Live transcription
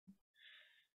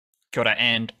Kia ora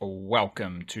and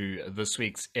welcome to this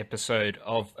week's episode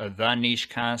of The Niche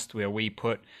Cast, where we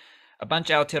put a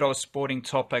bunch of Aotearoa sporting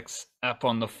topics up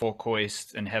on the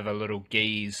forecoast and have a little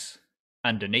gaze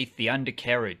underneath the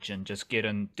undercarriage and just get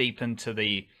in deep into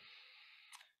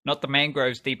not the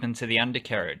mangroves, deep into the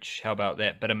undercarriage. How about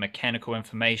that? Bit of mechanical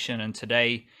information. And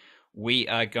today we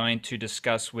are going to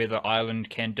discuss whether Ireland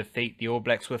can defeat the All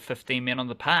Blacks with 15 men on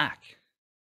the park.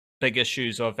 Big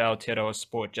issues of Aotearoa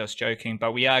sport, just joking,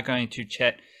 but we are going to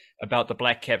chat about the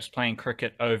Blackcaps playing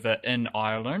cricket over in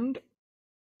Ireland,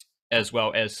 as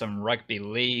well as some rugby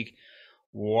league.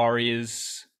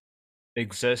 Warriors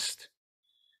exist,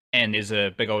 and there's a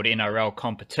big old NRL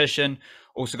competition.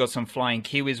 Also got some flying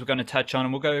Kiwis we're going to touch on,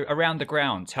 and we'll go around the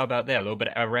grounds. How about that? A little bit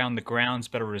around the grounds,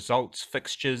 bit of results,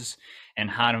 fixtures,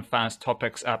 and hard and fast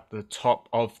topics up the top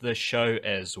of the show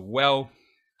as well.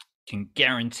 Can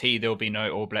guarantee there'll be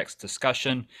no All Blacks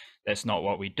discussion. That's not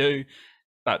what we do,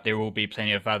 but there will be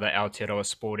plenty of other Aotearoa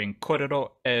sporting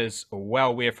korero as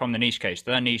well. We're from the Niche Case,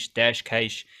 the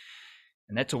Niche-Case,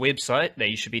 and that's a website that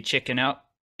you should be checking out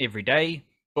every day.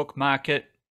 Bookmark it,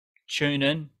 tune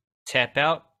in, tap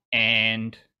out,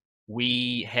 and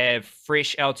we have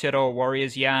fresh Aotearoa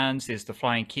Warriors yarns. There's the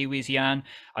Flying Kiwis yarn.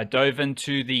 I dove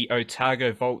into the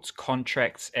Otago Vaults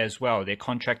contracts as well, their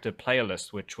contracted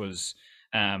playlist, which was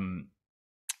fun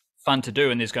to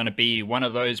do, and there's going to be one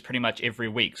of those pretty much every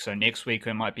week. So next week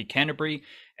it might be Canterbury,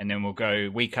 and then we'll go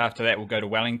week after that we'll go to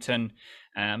Wellington.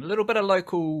 A little bit of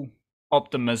local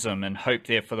optimism and hope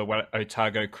there for the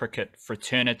Otago cricket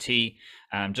fraternity.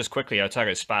 Just quickly,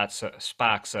 Otago Sparks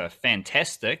are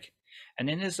fantastic, and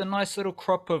then there's a nice little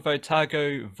crop of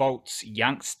Otago Vaults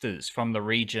youngsters from the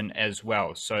region as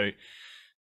well, so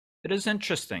it is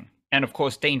interesting. And of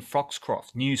course, Dean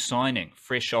Foxcroft, new signing,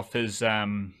 fresh off his,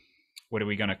 what are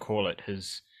we going to call it?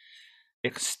 His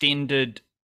extended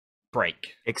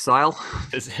break. Exile?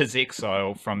 His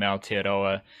exile from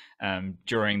Aotearoa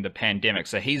during the pandemic.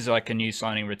 So he's like a new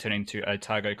signing returning to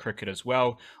Otago cricket as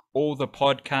well. All the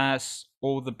podcasts,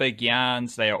 all the big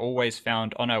yarns, they are always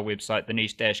found on our website,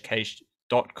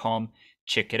 theniche-case.com.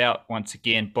 Check it out. Once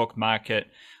again, bookmark it.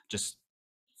 Just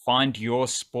find your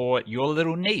sport, your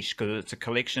little niche, because it's a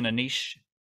collection of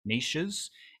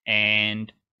niches,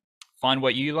 and find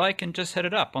what you like and just hit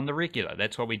it up on the regular.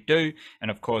 That's what we do. And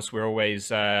of course, we're always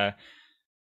churning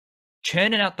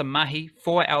out the mahi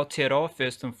for Aotearoa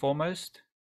first and foremost.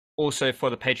 Also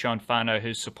for the Patreon whānau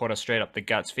who support us straight up the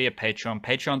guts via Patreon,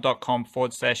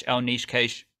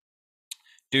 patreon.com/our-niche-case.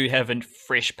 Do have a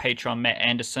fresh patron, Matt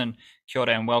Anderson. Kia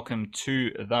ora and welcome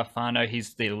to the whānau.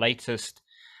 He's the latest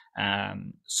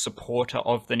supporter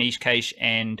of the Niche Case,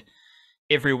 and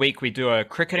every week we do a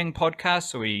cricketing podcast,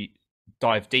 so we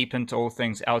dive deep into all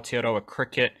things Aotearoa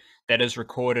cricket. That is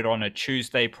recorded on a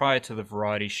Tuesday prior to the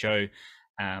variety show,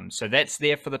 so that's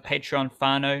there for the Patreon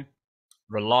whānau.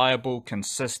 Reliable,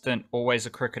 consistent, always a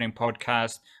cricketing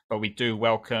podcast, but we do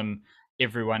welcome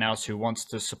everyone else who wants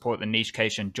to support the Niche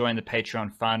Case and join the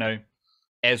Patreon whānau.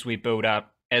 As we build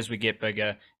up, as we get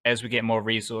bigger, as we get more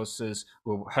resources,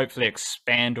 we'll hopefully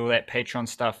expand all that Patreon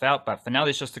stuff out. But for now,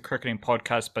 there's just a cricketing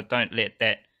podcast, but don't let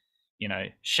that,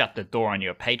 shut the door on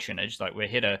your patronage. Like, we're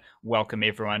here to welcome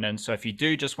everyone in. So if you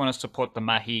do just want to support the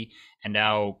mahi and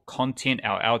our content,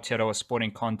 our Aotearoa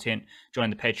sporting content, join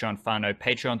the Patreon whānau,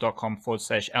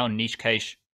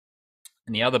 patreon.com/our-niche-case.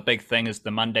 And the other big thing is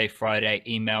the Monday, Friday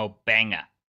email banger.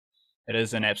 It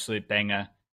is an absolute banger.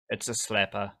 It's a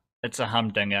slapper. It's a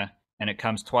humdinger. And it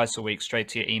comes twice a week straight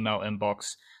to your email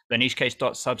inbox.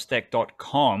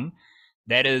 thenichecase.substack.com.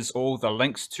 That is all the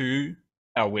links to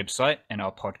our website and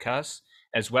our podcasts,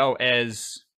 as well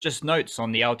as just notes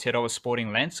on the Aotearoa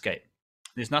sporting landscape.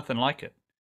 There's nothing like it.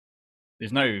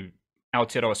 There's no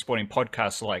Aotearoa sporting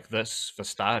podcast like this, for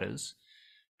starters.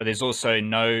 But there's also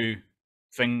nothing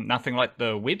like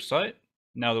the website,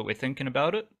 now that we're thinking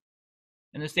about it.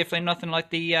 And there's definitely nothing like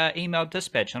the email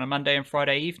dispatch on a Monday and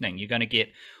Friday evening. You're going to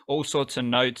get all sorts of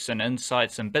notes and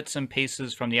insights and bits and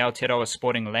pieces from the Aotearoa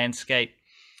sporting landscape.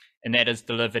 And that is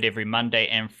delivered every Monday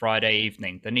and Friday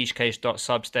evening.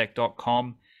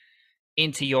 thenichecase.substack.com.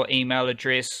 Enter your email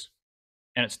address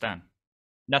and it's done.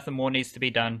 Nothing more needs to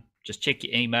be done. Just check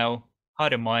your email.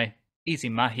 Haere mai, easy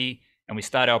mahi. And we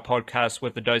start our podcast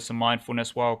with the dose of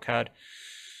mindfulness wildcard.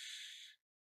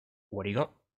 What do you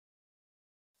got?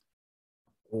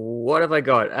 What have I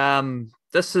got?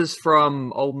 This is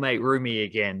from old mate Rumi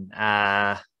again.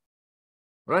 What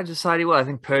did I decide? Well, I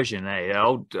think Persian,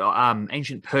 old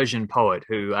ancient Persian poet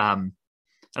who, and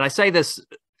I say this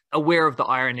aware of the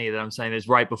irony that I'm saying this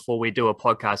right before we do a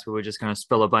podcast where we're just going to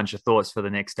spill a bunch of thoughts for the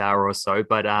next hour or so.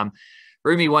 But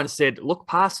Rumi once said, "Look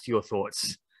past your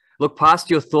thoughts. Look past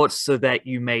your thoughts so that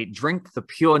you may drink the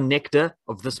pure nectar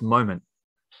of this moment.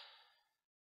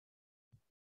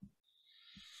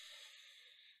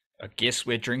 I guess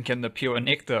we're drinking the pure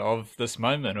nectar of this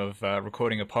moment of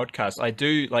recording a podcast. I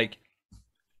do like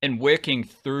in working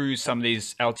through some of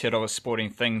these Aotearoa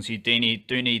sporting things, you do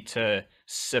need to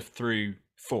sift through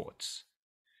thoughts.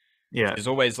 Yeah. There's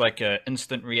always like a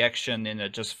instant reaction, and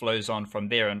it just flows on from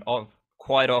there. And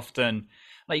quite often,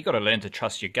 like you got to learn to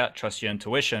trust your gut, trust your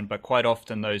intuition. But quite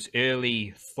often, those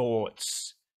early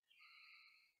thoughts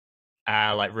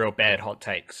are like real bad hot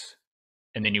takes,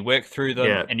 and then you work through them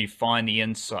Yeah. and you find the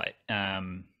insight.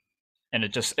 And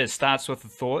it starts with a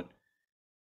thought,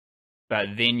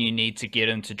 but then you need to get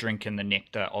into drinking the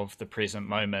nectar of the present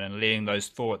moment and letting those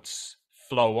thoughts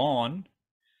flow on,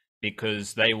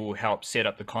 because they will help set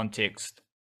up the context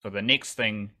for the next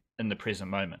thing in the present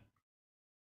moment.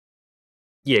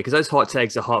 Yeah, because those hot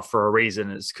takes are hot for a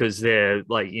reason. It's because they're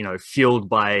like, fueled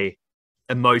by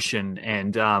emotion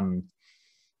and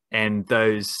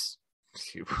those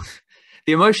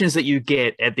the emotions that you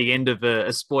get at the end of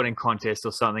a sporting contest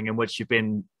or something in which you've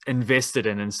been invested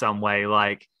in some way,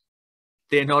 like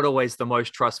they're not always the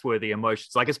most trustworthy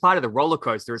emotions. Like it's part of the roller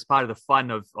coaster, it's part of the fun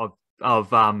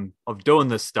of doing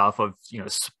this stuff, of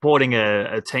supporting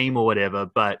a team or whatever.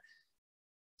 But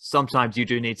sometimes you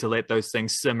do need to let those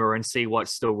things simmer and see what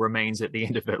still remains at the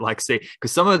end of it. Like, see,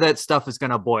 because some of that stuff is going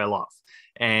to boil off,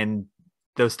 and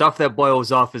the stuff that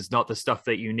boils off is not the stuff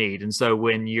that you need. And so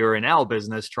when you're in our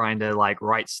business trying to like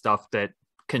write stuff that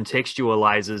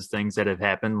contextualizes things that have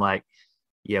happened, like,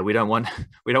 yeah, we don't want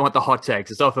the hot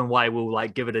takes. It's often why we'll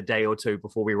like give it a day or two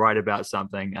before we write about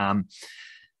something,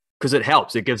 because it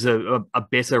helps. It gives a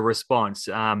better response,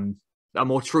 a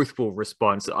more truthful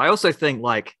response. I also think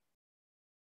like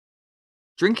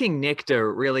drinking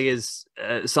nectar really is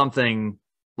something,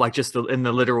 like just in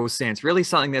the literal sense, really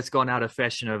something that's gone out of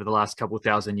fashion over the last couple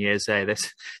thousand years. That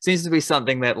seems to be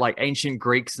something that like ancient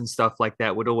Greeks and stuff like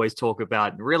that would always talk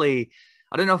about. And really,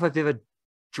 I don't know if I've ever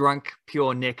drunk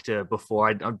pure nectar before.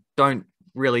 I don't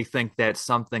really think that's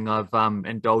something I've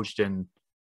indulged in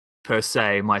per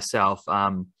se myself.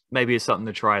 Maybe it's something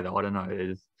to try though. I don't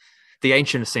know. The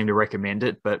ancients seem to recommend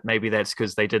it, but maybe that's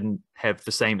because they didn't have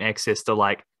the same access to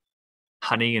like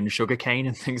honey and sugarcane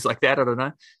and things like that. I don't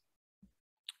know.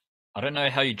 I don't know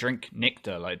how you drink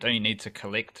nectar. Like, don't you need to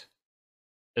collect?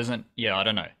 Isn't yeah? I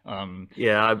don't know.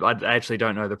 Yeah, I actually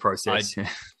don't know the I process. You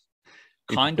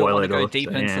kind of boil want to it go off. deep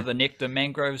So, into yeah, the nectar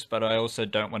mangroves, but I also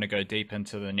don't want to go deep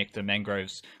into the nectar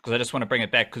mangroves because I just want to bring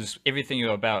it back, because everything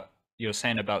you're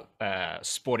saying about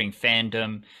sporting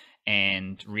fandom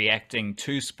and reacting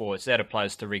to sports, that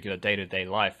applies to regular day-to-day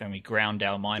life, and we ground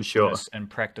our for sure. mindfulness in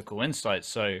practical insights.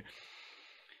 So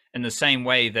in the same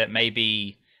way that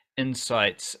maybe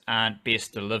insights aren't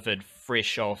best delivered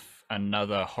fresh off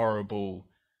another horrible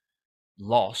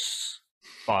loss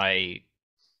by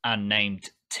unnamed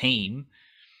team,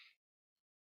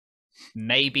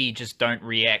 maybe just don't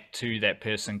react to that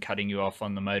person cutting you off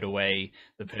on the motorway,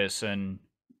 the person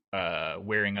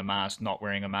wearing a mask, not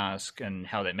wearing a mask, and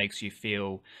how that makes you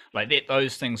feel. Like, let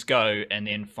those things go and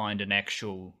then find an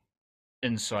actual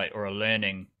insight or a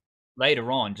learning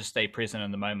later on. Just stay present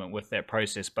in the moment with that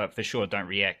process, but for sure don't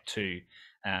react to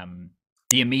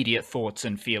the immediate thoughts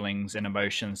and feelings and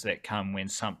emotions that come when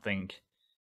something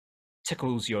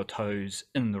tickles your toes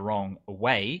in the wrong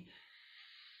way.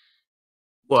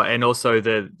 Well, and also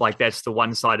that's the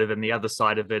one side of it, and the other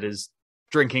side of it is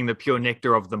drinking the pure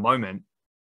nectar of the moment.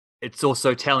 It's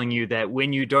also telling you that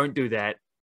when you don't do that,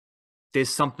 there's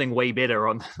something way better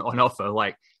on offer.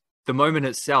 Like the moment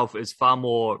itself is far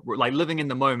more like living in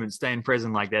the moment, staying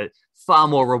present like that, far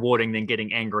more rewarding than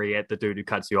getting angry at the dude who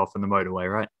cuts you off in the motorway,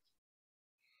 right?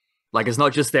 Like it's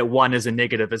not just that one is a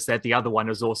negative, it's that the other one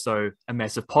is also a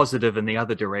massive positive in the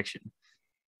other direction.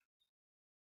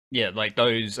 Yeah, like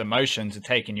those emotions are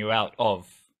taking you out of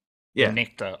the Yeah.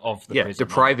 nectar of the Yeah. present moment.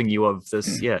 Depriving you of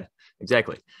this. Yeah,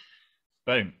 exactly.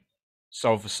 Boom.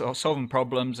 Solving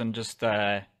problems and just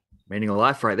Meaning of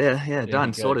life right there. Yeah, there we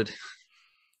done, go. sorted.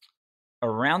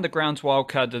 Around the grounds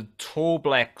wildcard, the Tall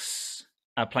Blacks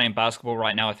are playing basketball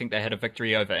right now. I think they had a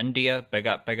victory over India. Big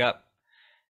up, big up.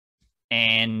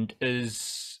 And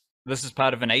this is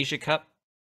part of an Asia Cup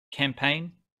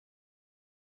campaign?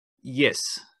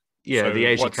 Yes. Yeah, the So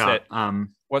Asia Cup.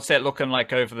 what's that looking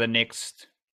like over the next,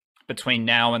 between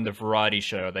now and the variety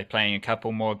show? Are they playing a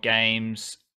couple more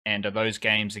games, and are those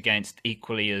games against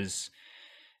equally as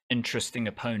interesting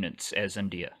opponents as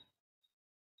India?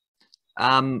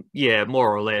 Yeah,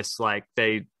 more or less. Like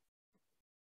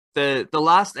the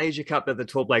last Asia Cup that the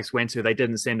Tall Blacks went to, they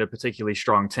didn't send a particularly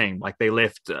strong team. Like they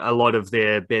left a lot of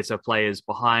their better players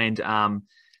behind.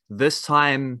 This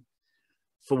time,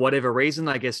 for whatever reason,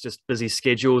 I guess just busy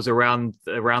schedules around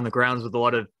the grounds with a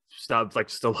lot of stuff, like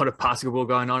just a lot of basketball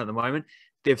going on at the moment.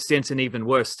 They've sent an even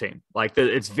worse team. Like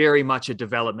it's very much a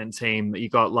development team. You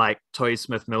got like Toy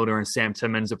Smith Milner and Sam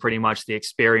Timmins are pretty much the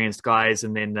experienced guys,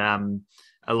 and then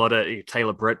a lot of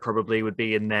Taylor Britt probably would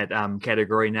be in that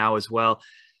category now as well.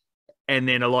 And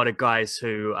then a lot of guys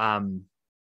who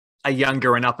are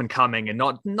younger and up and coming, and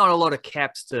not a lot of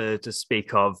caps to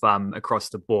speak of across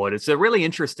the board. It's a really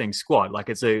interesting squad. Like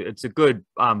it's a good,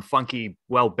 funky,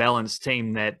 well balanced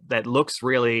team that looks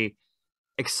really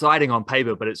exciting on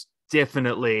paper, but it's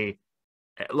definitely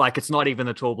like it's not even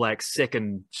the Tall Blacks'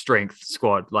 second strength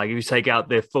squad. Like if you take out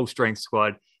their full strength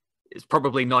squad, it's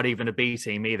probably not even a B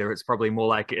team either. It's probably more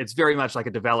like it's very much like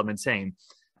a development team.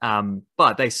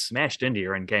 But they smashed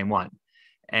India in game one.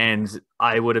 And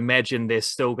I would imagine they're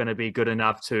still going to be good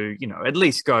enough to, at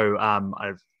least go. I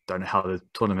don't know how the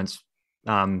tournament's,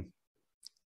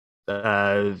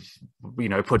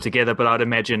 put together, but I'd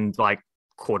imagine like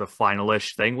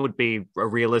quarterfinal-ish thing would be a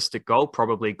realistic goal,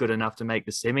 probably good enough to make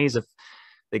the semis if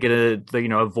they're going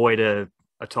to, avoid a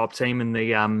top team in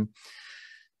the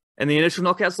initial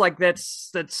knockouts. Like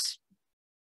that's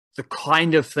the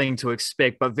kind of thing to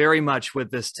expect, but very much with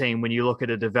this team, when you look at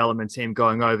a development team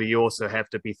going over, you also have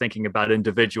to be thinking about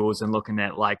individuals and looking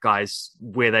at like guys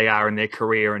where they are in their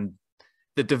career and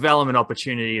the development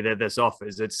opportunity that this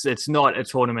offers. It's not a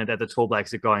tournament that the Tall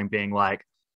Blacks are going being like,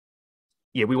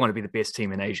 yeah, we want to be the best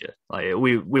team in Asia. Like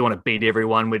we want to beat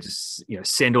everyone. We just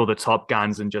send all the top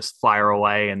guns and just fire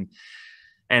away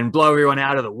and blow everyone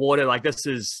out of the water. Like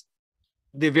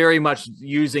they're very much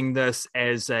using this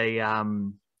as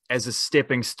a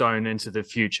stepping stone into the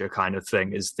future kind of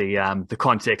thing is the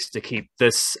context to keep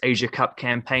this Asia Cup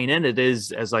campaign in. It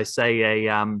is, as I say,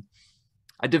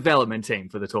 a development team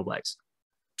for the Tall Blacks.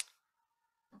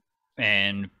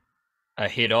 And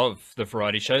ahead of the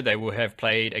variety show, they will have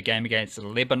played a game against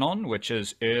Lebanon, which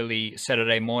is early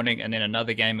Saturday morning, and then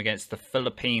another game against the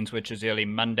Philippines, which is early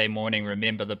Monday morning.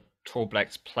 Remember, the Tall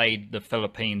Blacks played the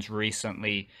Philippines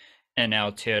recently in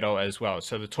Aotearoa as well.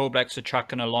 So the Tall Blacks are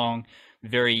trucking along,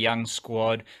 very young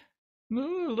squad, a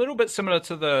little bit similar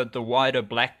to the wider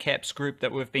Blackcaps group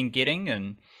that we've been getting,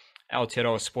 and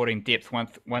Aotearoa sporting depth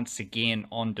once again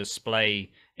on display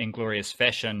in glorious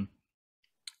fashion.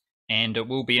 And it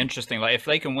will be interesting. Like if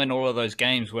they can win all of those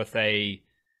games with a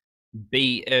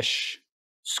B-ish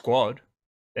squad,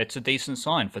 that's a decent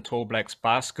sign for Tall Blacks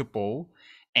basketball.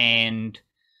 And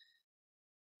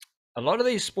a lot of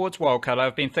these sports, Wildcard,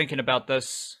 I've been thinking about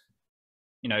this,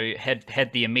 had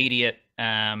the immediate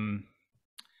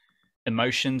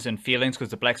emotions and feelings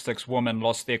because the Black Sticks women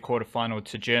lost their quarterfinal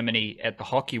to Germany at the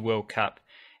Hockey World Cup.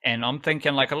 And I'm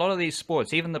thinking like a lot of these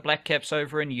sports, even the Black Caps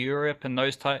over in Europe and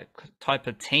those type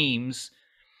of teams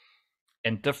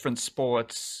in different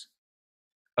sports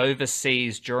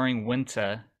overseas during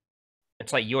winter,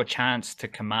 it's like your chance to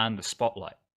command the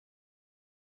spotlight.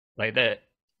 Like that,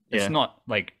 it's not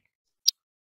like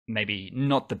maybe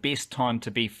not the best time to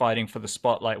be fighting for the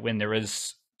spotlight when there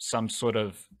is some sort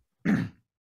of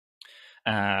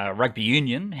rugby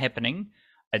union happening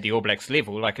at the All Blacks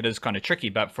level. Like it is kind of tricky,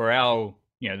 but for our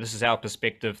this is our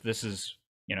perspective. This is,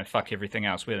 fuck everything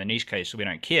else. We're the niche case, so we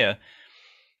don't care.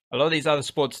 A lot of these other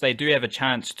sports, they do have a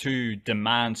chance to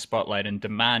demand spotlight and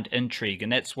demand intrigue.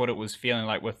 And that's what it was feeling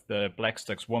like with the Black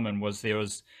Sticks women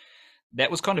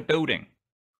that was kind of building.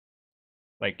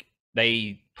 Like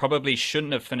they probably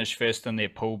shouldn't have finished first in their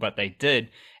pool, but they did.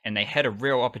 And they had a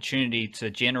real opportunity to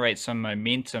generate some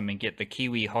momentum and get the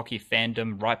Kiwi hockey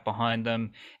fandom right behind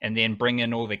them and then bring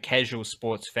in all the casual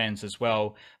sports fans as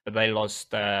well. But they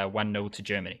lost 1-0 to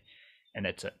Germany, and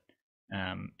that's it.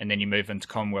 And then you move into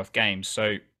Commonwealth Games.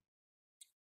 So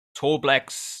Tall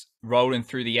Blacks rolling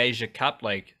through the Asia Cup,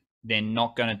 like they're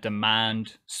not going to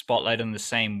demand spotlight in the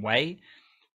same way.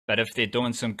 But if they're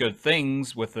doing some good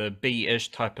things with a B-ish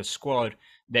type of squad,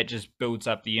 that just builds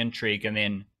up the intrigue. And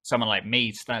then someone like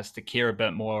me starts to care a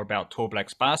bit more about Tall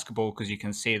Blacks basketball because you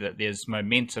can see that there's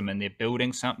momentum and they're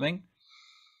building something.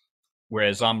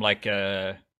 Whereas I'm like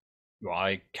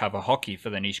I cover hockey for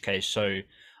the niche case. So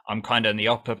I'm kind of in the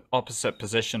opposite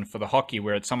position for the hockey,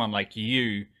 where it's someone like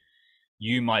you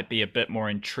might be a bit more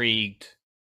intrigued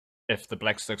if the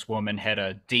Black Sticks women had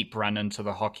a deep run into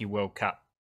the Hockey World Cup.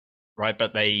 Right,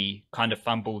 but they kind of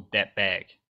fumbled that bag.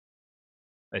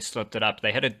 They slipped it up.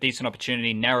 They had a decent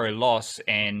opportunity, narrow loss,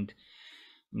 and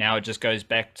now it just goes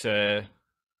back to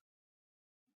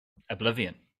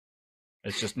oblivion.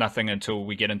 It's just nothing until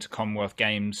we get into Commonwealth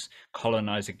Games,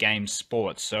 colonizer games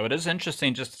sports. So it is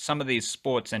interesting just some of these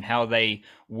sports and how they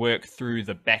work through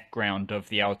the background of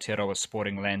the Aotearoa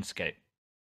sporting landscape.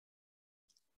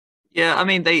 Yeah, I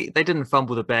mean they didn't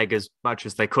fumble the bag as much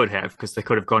as they could have because they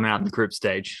could have gone out in the group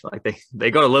stage. Like they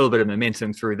got a little bit of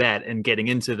momentum through that and getting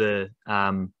into the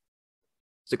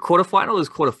is it quarterfinal or is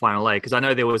quarterfinal A? Because I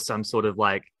know there was some sort of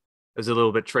like it was a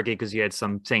little bit tricky because you had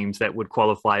some teams that would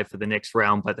qualify for the next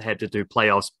round, but they had to do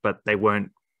playoffs, but they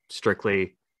weren't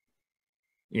strictly,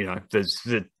 there's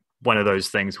one of those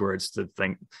things where it's the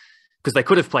thing because they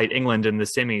could have played England in the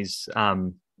semis,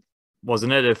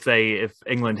 wasn't it? If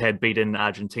England had beaten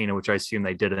Argentina, which I assume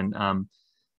they didn't,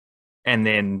 and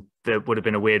then there would have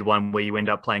been a weird one where you end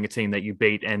up playing a team that you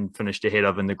beat and finished ahead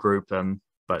of in the group.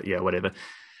 But yeah, whatever.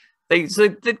 They're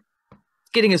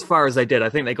getting as far as they did. I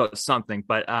think they got something,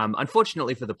 but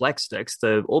unfortunately for the Black Sticks,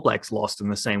 the All Blacks lost in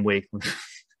the same week.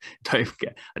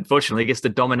 Unfortunately, gets to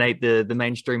dominate the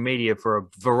mainstream media for a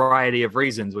variety of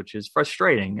reasons, which is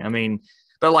frustrating. I mean,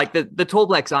 but like the Tall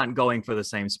Blacks aren't going for the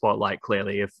same spotlight,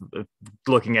 clearly, if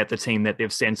looking at the team that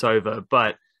they've sent over.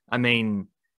 But I mean,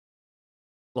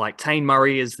 like Tane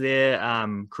Murray is there,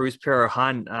 Cruz Pero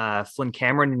Hunt, Flynn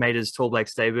Cameron made his Tall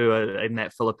Blacks debut in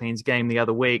that Philippines game the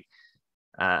other week.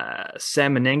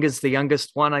 Sam Menenga's the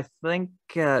youngest one, I think.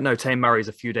 No, Tane Murray's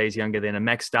a few days younger than him.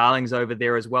 Max Starling's over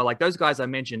there as well. Like those guys I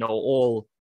mentioned are all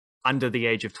under the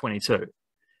age of 22.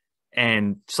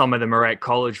 And some of them are at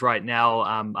college right now.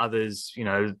 Others,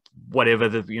 whatever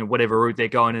whatever route they're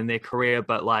going in their career.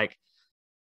 But like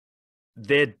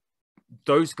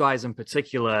those guys in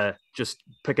particular, just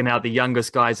picking out the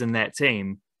youngest guys in that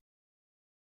team,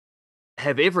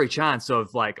 have every chance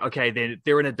of like, okay,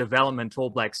 they're in a development All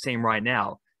Blacks team right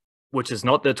now, which is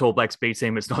not the All Blacks B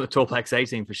team. It's not the All Blacks A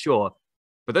team for sure.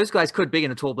 But those guys could be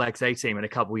in a All Blacks A team in a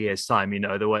couple of years' time,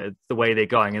 the way they're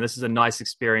going. And this is a nice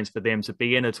experience for them to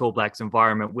be in a All Blacks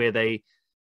environment where they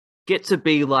get to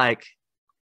be like,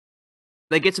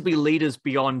 they get to be leaders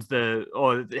beyond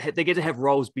or they get to have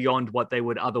roles beyond what they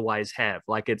would otherwise have.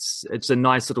 Like it's a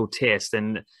nice little test.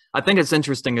 And I think it's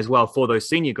interesting as well for those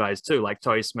senior guys too, like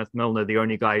Toe Smith-Milner, the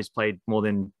only guy who's played more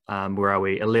than,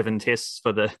 11 tests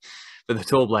for the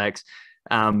All Blacks.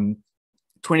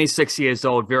 26 years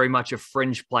old, very much a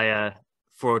fringe player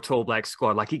for a All Black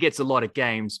squad. Like he gets a lot of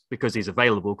games because he's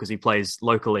available, because he plays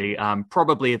locally.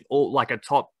 Probably all like a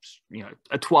top,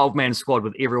 a 12-man squad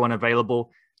with everyone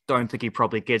available. Don't think he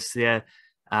probably gets there.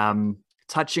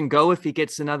 Touch and go if he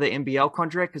gets another NBL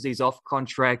contract, because he's off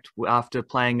contract after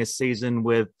playing a season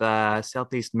with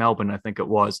Southeast Melbourne, I think it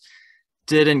was.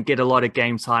 Didn't get a lot of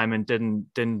game time and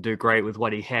didn't do great with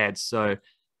what he had. So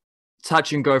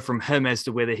touch and go from him as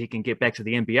to whether he can get back to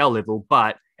the NBL level.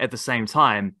 But at the same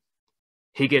time,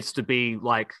 he gets to be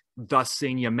like the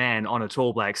senior man on a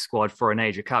All Black squad for an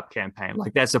Asia Cup campaign.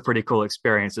 Like that's a pretty cool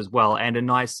experience as well. And a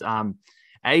nice, a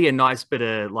nice bit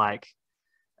of like,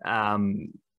 I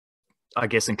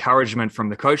guess, encouragement from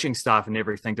the coaching staff and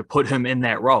everything to put him in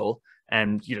that role.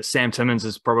 And, Sam Timmins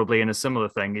is probably in a similar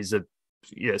thing. He's a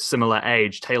similar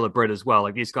age, Taylor Britt as well.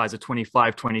 Like these guys are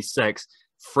 25, 26,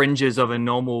 fringes of a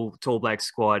normal All Black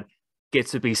squad, get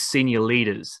to be senior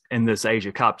leaders in this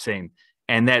Asia Cup team.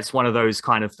 And that's one of those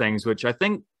kind of things which I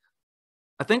think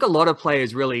a lot of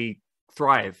players really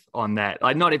thrive on that.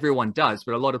 Like not everyone does,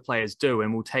 but a lot of players do,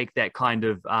 and will take that kind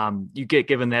of you get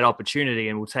given that opportunity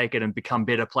and will take it and become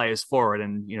better players for it.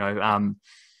 And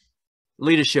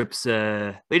leadership's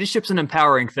an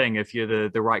empowering thing if you're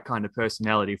the right kind of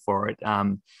personality for it.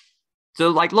 So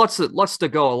like lots to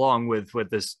go along with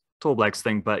this All Blacks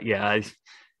thing, but yeah,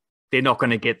 they're not going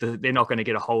to get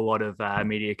a whole lot of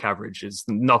media coverage. It's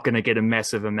not going to get a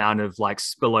massive amount of like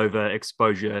spillover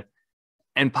exposure,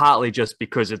 and partly just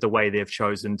because of the way they've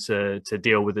chosen to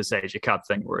deal with this Asia Cup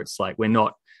thing, where it's like we're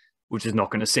just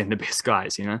not going to send the best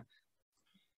guys, Yeah,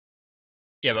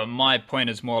 but my point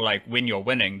is more like when you're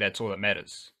winning, that's all that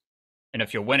matters. And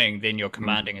if you're winning, then you're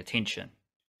commanding attention.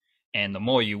 And the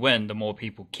more you win, the more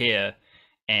people care.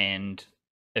 And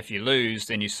if you lose,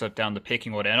 then you slip down the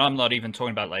pecking order. And I'm not even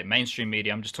talking about like mainstream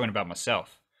media. I'm just talking about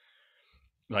myself.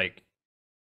 Like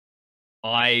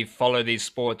I follow these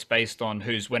sports based on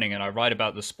who's winning, and I write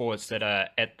about the sports that are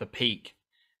at the peak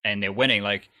and they're winning.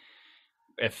 Like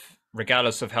if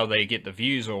regardless of how they get the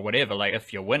views or whatever, like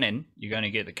if you're winning, you're going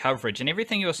to get the coverage. And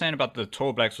everything you were saying about the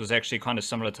All Blacks was actually kind of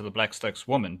similar to the Black Sticks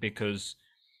women, because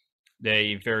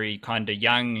they're very kind of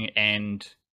young, and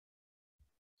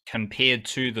compared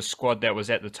to the squad that was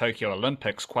at the Tokyo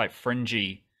Olympics, quite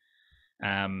fringy.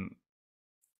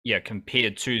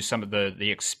 Compared to some of the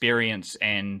experience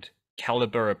and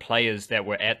caliber of players that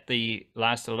were at the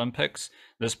last Olympics.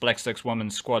 This Black Six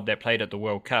women's squad that played at the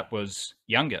World Cup was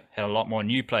younger, had a lot more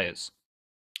new players,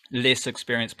 less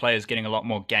experienced players getting a lot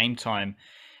more game time.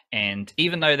 And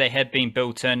even though they had been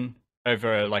built in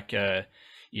over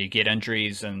you get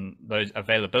injuries and those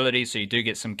availabilities, so you do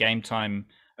get some game time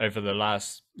over the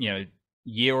last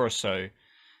year or so.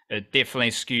 It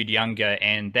definitely skewed younger,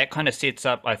 and that kind of sets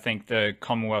up, I think, the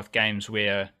Commonwealth Games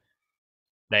where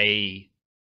it's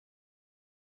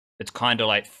kind of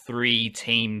like 3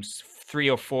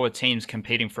 or 4 teams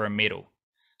competing for a medal.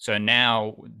 So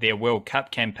now their World Cup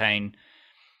campaign,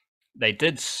 they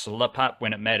did slip up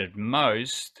when it mattered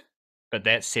most, but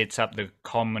that sets up the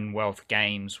Commonwealth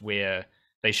Games where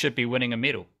they should be winning a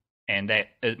medal. And that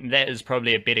is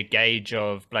probably a better gauge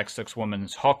of Black Six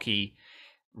women's hockey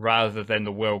rather than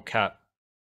the World Cup.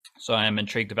 So I am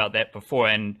intrigued about that before.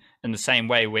 And in the same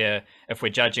way, where if we're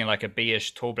judging like a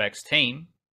B-ish Tall Blacks team,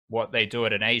 what they do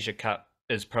at an Asia Cup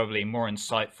is probably more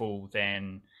insightful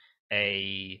than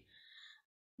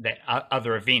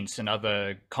other events and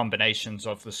other combinations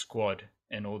of the squad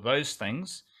and all those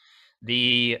things.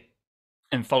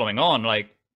 And following on,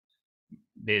 like,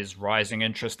 there's rising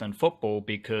interest in football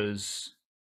because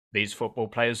these football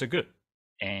players are good,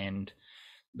 and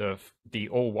the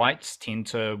All Whites tend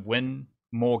to win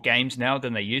more games now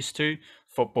than they used to.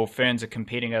 Football ferns are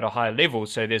competing at a higher level,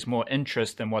 so there's more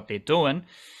interest in what they're doing.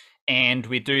 And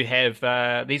we do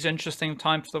have these interesting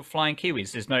times for the Flying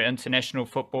Kiwis. There's no international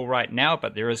football right now,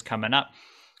 but there is coming up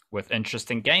with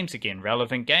interesting games again,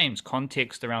 relevant games,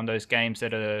 context around those games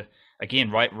that are,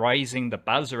 again, raising the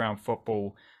buzz around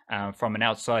football from an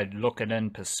outside looking in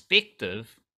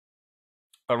perspective.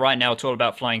 But right now it's all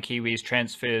about Flying Kiwis,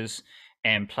 transfers,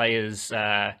 and players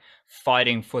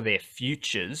fighting for their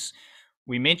futures.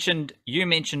 You mentioned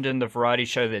in the variety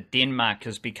show that Denmark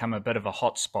has become a bit of a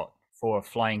hotspot for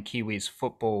Flying Kiwis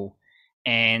football.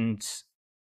 And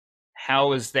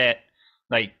how is that,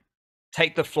 like,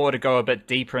 take the floor to go a bit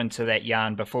deeper into that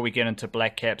yarn before we get into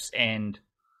Blackcaps and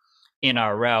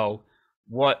NRL.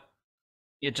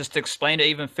 Just explain it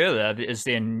even further. Is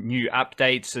there new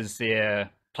updates? Is there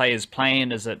players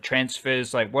playing? Is it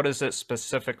transfers? Like, what is it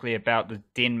specifically about the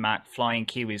Denmark Flying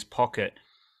Kiwis pocket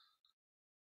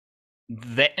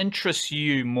that interests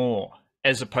you more,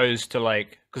 as opposed to,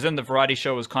 like, because in the variety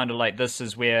show it was kind of like, this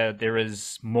is where there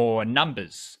is more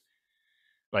numbers.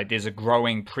 Like, there's a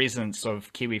growing presence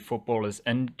of Kiwi footballers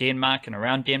in Denmark and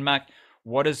around Denmark.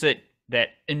 What is it that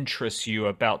interests you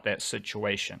about that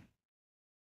situation?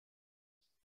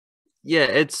 Yeah,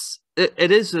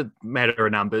 it is a matter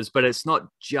of numbers, but it's not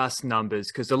just numbers,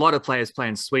 because a lot of players play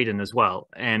in Sweden as well,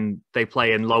 and they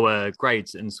play in lower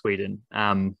grades in Sweden.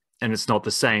 And it's not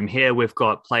the same here. We've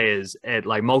got players at,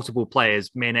 like, multiple players,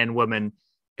 men and women,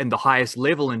 in the highest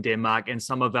level in Denmark, and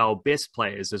some of our best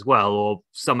players as well, or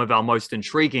some of our most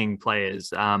intriguing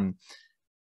players.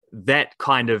 That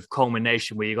kind of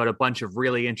culmination where you got a bunch of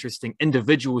really interesting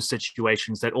individual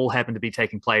situations that all happen to be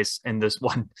taking place in this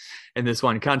one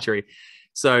country.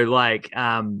 So, like,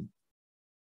 to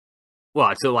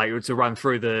run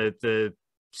through the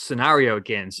scenario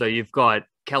again. So you've got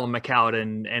Callum McCowd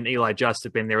and Eli Just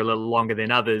have been there a little longer than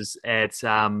others at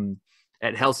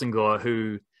Helsingør,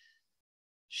 who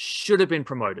should have been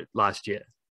promoted last year.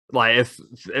 Like,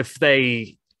 if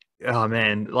they, oh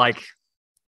man, like,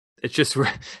 it just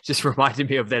reminded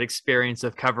me of that experience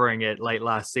of covering it late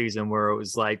last season, where it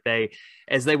was like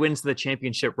as they went to the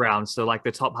championship round, so like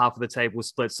the top half of the table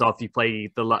splits off, you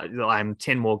play the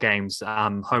 10 more games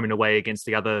home and away against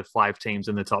the other 5 teams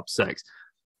in the top 6.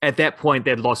 At that point,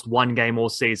 they'd lost 1 game all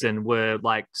season, were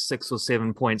like 6 or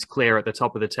 7 points clear at the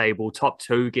top of the table. Top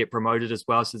 2 get promoted as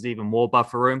well, so there's even more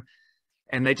buffer room.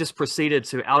 And they just proceeded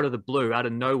to, out of the blue, out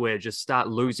of nowhere, just start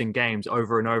losing games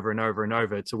over and over and over and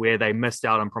over, to where they missed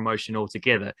out on promotion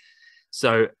altogether.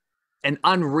 So, an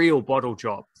unreal bottle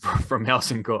job from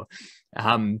Helsingør.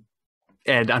 And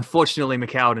unfortunately,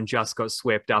 McCowd and Just got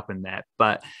swept up in that.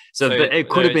 But it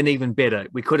could have been even better.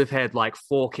 We could have had like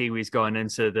 4 Kiwis going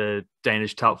into the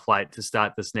Danish top flight to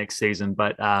start this next season,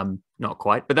 but not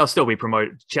quite. But they'll still be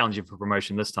challenging for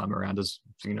promotion this time around, as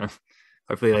you know.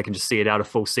 Hopefully they can just see it out a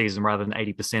full season rather than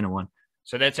 80% of one.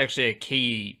 So that's actually a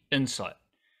key insight,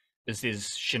 is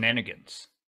there's shenanigans.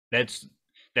 That's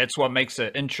what makes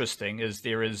it interesting, is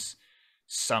there is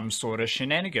some sort of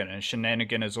shenanigan. And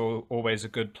shenanigan is always a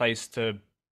good place to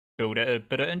build a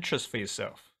bit of interest for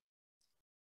yourself.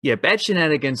 Yeah, bad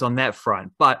shenanigans on that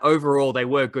front. But overall, they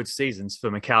were good seasons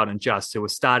for McCowd and Just, who were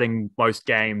starting most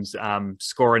games,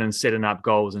 scoring and setting up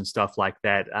goals and stuff like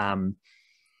that.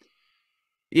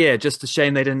 Yeah, just a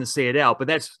shame they didn't see it out. But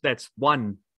that's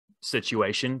one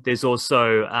situation. There's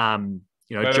also,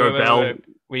 Wait, Joe wait, wait, wait, Bell.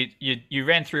 wait. You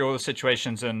ran through all the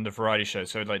situations in the variety show,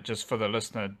 so like just for the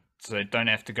listener, so they don't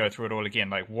have to go through it all again.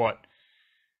 Like what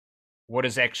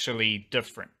is actually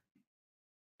different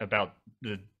about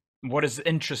what is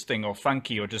interesting or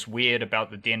funky or just weird about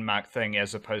the Denmark thing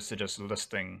as opposed to just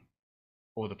listing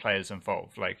all the players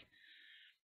involved? Like,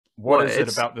 what Well, is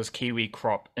it about this Kiwi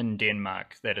crop in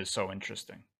Denmark that is so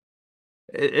interesting?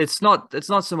 it's not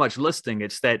so much listing.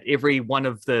 It's that every one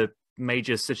of the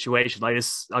major situations, like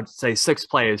this, I'd say 6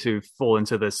 players who fall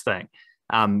into this thing.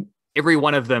 Every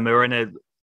one of them are in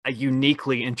a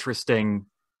uniquely interesting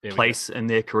place in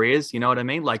their careers. You know what I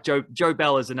mean? Like Joe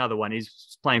Bell is another one.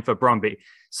 He's playing for Brøndby,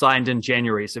 signed in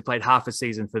January, so played half a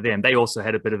season for them. They also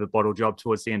had a bit of a bottle job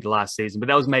towards the end of last season, but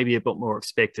that was maybe a bit more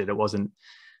expected. It wasn't.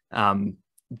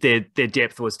 Their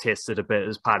depth was tested a bit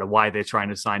as part of why they're trying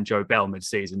to sign Joe Bell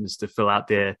mid-season, is to fill out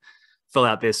their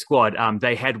squad.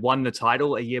 They had won the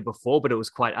title a year before, but it was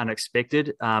quite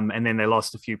unexpected. And then they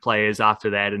lost a few players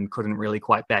after that and couldn't really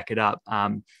quite back it up.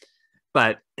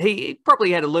 But he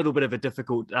probably had a little bit of a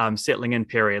difficult settling in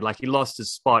period. Like he lost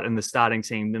his spot in the starting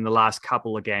team in the last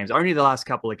couple of games, only the last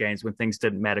couple of games when things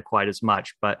didn't matter quite as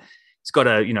much. But he's got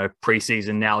a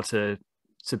preseason now to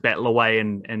battle away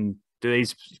and do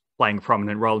these playing a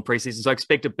prominent role in preseason. So I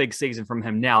expect a big season from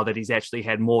him now that he's actually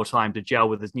had more time to gel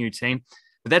with his new team.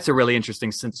 But that's a really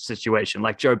interesting situation.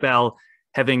 Like Joe Bell,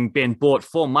 having been bought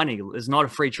for money, is not a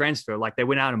free transfer. Like they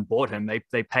went out and bought him.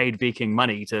 They paid Viking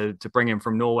money to bring him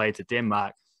from Norway to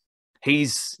Denmark.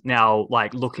 He's now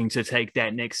like looking to take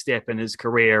that next step in his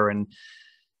career. And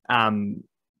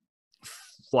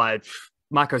like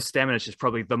Marco Stamenic is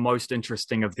probably the most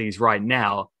interesting of these right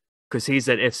now, because he's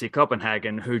at FC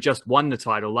Copenhagen, who just won the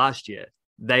title last year.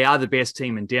 They are the best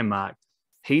team in Denmark.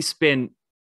 He spent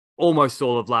almost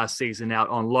all of last season out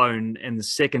on loan in the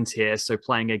second tier, so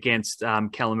playing against Callum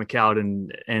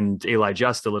McLeod and Eli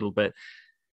Just a little bit.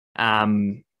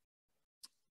 I'm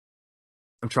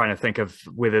trying to think of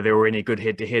whether there were any good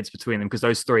head-to-heads between them, because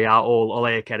those 3 are all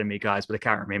Ole Academy guys, but I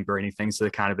can't remember anything, so they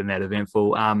can't have been that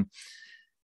eventful.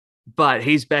 But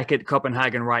he's back at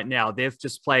Copenhagen right now. They've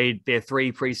just played their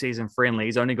 3 preseason friendlies.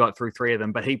 He's only got through 3 of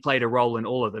them, but he played a role in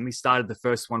all of them. He started the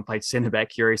first one, played centre back,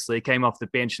 curiously, came off the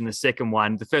bench in the second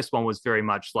one. The first one was very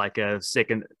much like a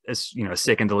second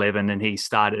 11, and he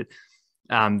started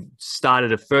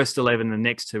a first 11 the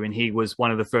next 2, and he was one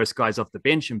of the first guys off the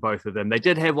bench in both of them. They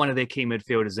did have one of their key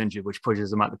midfielders injured, which pushes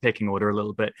them up the pecking order a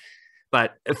little bit.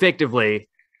 But effectively,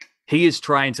 he is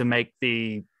trying to make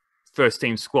the first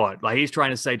team squad. Like he's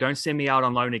trying to say, don't send me out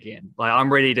on loan again. Like I'm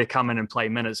ready to come in and play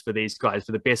minutes for these guys,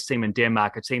 for the best team in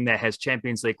Denmark, a team that has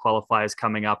Champions League qualifiers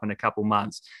coming up in a couple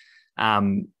months,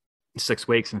 6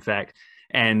 weeks, in fact.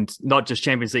 And not just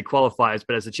Champions League qualifiers,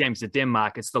 but as the champions of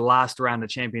Denmark, it's the last round of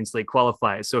Champions League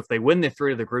qualifiers. So if they win, they're through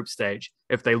to the group stage.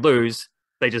 If they lose,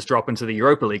 they just drop into the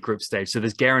Europa League group stage. So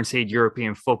there's guaranteed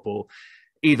European football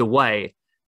either way.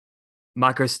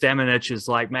 Marco Stamenic is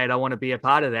like, mate, I want to be a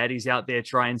part of that. He's out there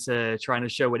trying to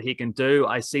show what he can do.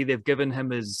 I see they've given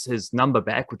him his number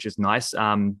back, which is nice,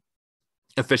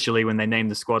 officially when they named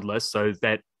the squad list. So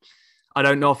that, I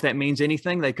don't know if that means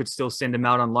anything. They could still send him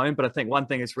out on loan. But I think one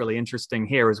thing that's really interesting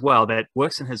here as well that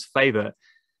works in his favor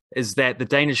is that the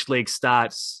Danish league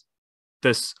starts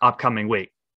this upcoming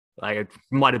week. Like it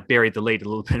might have buried the lead a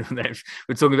little bit.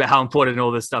 We're talking about how important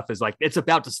all this stuff is. Like it's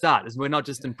about to start. We're not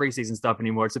just in preseason stuff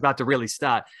anymore. It's about to really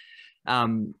start.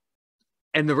 And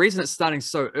the reason it's starting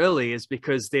so early is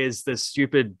because there's this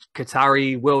stupid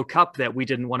Qatari World Cup that we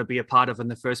didn't want to be a part of in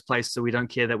the first place. So we don't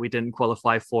care that we didn't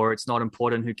qualify for. It's not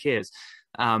important. Who cares?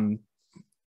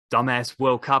 Dumbass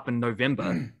World Cup in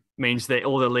November means that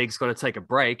all the leagues got to take a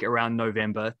break around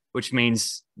November, which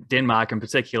means Denmark in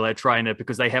particular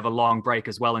because they have a long break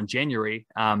as well in January,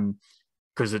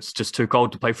 because it's just too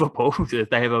cold to play football.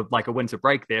 They have a winter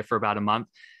break there for about a month.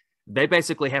 They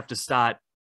basically have to start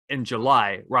in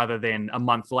July rather than a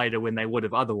month later when they would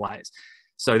have otherwise.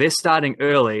 So they're starting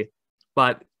early,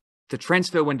 but the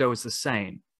transfer window is the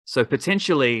same. So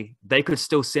potentially they could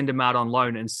still send him out on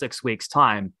loan in 6 weeks'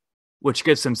 time, which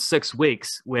gives him 6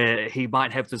 weeks where he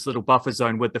might have this little buffer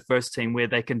zone with the first team where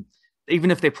they can, even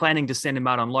if they're planning to send him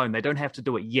out on loan, they don't have to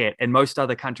do it yet. And most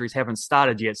other countries haven't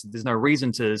started yet. So there's no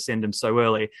reason to send him so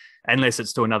early unless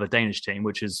it's to another Danish team,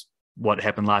 which is what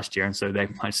happened last year. And so they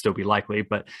might still be likely,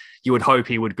 but you would hope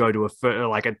he would go to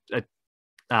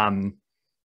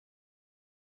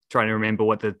trying to remember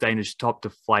what the Danish top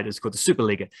flight is called, the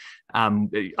Superliga.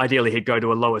 Ideally, he'd go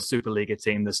to a lower Superliga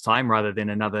team this time rather than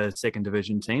another second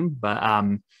division team. But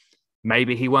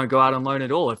maybe he won't go out on loan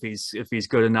at all if he's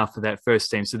good enough for that first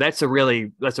team. So that's a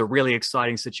really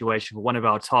exciting situation for one of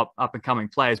our top up and coming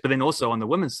players. But then also on the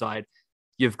women's side,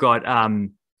 you've got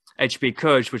HB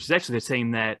Courage, which is actually the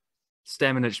team that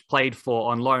Stamenic played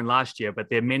for on loan last year, but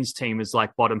their men's team is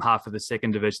like bottom half of the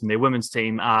second division. Their women's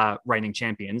team are reigning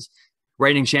champions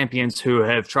who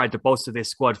have tried to bolster their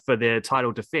squad for their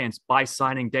title defense by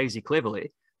signing Daisy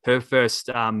Cleverly, her first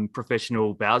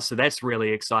professional bout. So that's really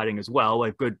exciting as well.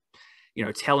 A good,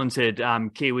 talented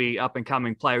Kiwi up and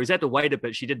coming player who's had to wait a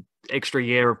bit. She did extra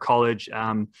year of college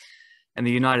in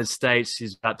the United States.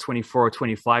 She's about 24 or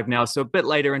 25 now, so a bit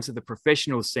later into the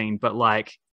professional scene, but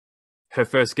like her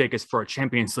first gig is for a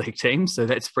Champions League team, so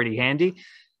that's pretty handy.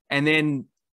 And then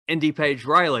Indy Paige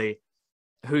Riley,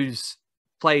 who's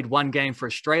played one game for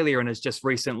Australia and has just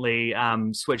recently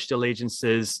switched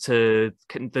allegiances to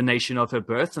the nation of her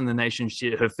birth and the nation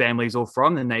her family's all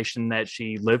from, the nation that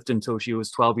she lived until she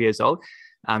was 12 years old.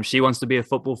 She wants to be a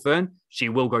football fern. She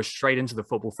will go straight into the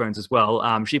football ferns as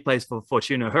well. She plays for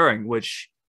Fortuna Hering, which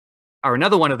are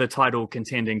another one of the title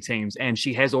contending teams, and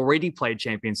she has already played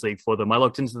Champions League for them. I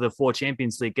looked into the 4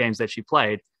 Champions League games that she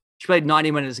played. She played 90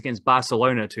 minutes against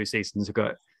Barcelona 2 seasons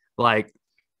ago. Like,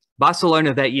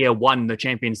 Barcelona that year won the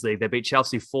Champions League. They beat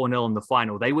Chelsea 4-0 in the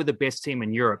final. They were the best team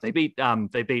in Europe. They beat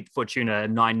Fortuna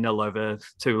 9-0 over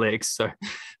 2 legs. So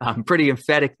pretty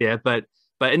emphatic there. But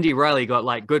Indy Riley got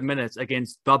like good minutes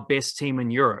against the best team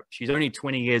in Europe. She's only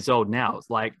 20 years old now.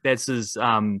 It's like this is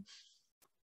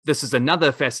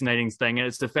another fascinating thing, and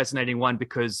it's a fascinating one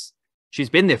because she's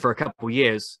been there for a couple of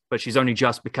years, but she's only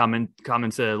just come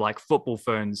into like football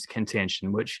ferns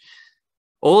contention, which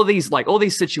all these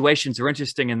situations are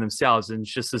interesting in themselves. And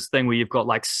it's just this thing where you've got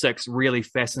like 6 really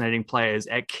fascinating players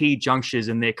at key junctures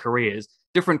in their careers,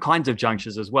 different kinds of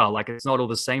junctures as well. Like, it's not all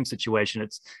the same situation.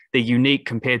 They're unique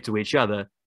compared to each other,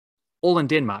 all in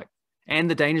Denmark. And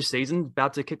the Danish season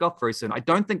about to kick off very soon. I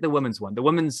don't think the women's one. The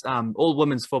women's, all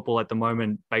women's football at the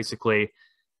moment, basically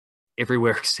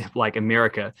everywhere except like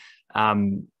America,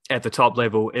 at the top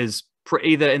level is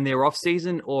either in their off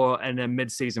season or in a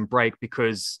mid-season break,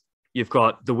 because you've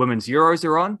got the women's Euros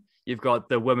are on, you've got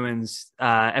the women's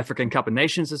African Cup of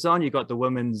Nations is on, you've got the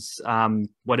women's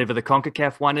whatever the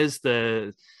CONCACAF one is,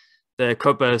 the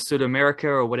Copa Sudamerica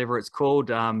or whatever it's called,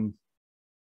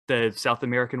 the South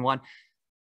American one.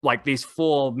 Like, these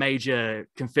 4 major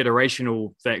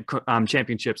confederational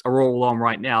championships are all on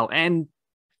right now, and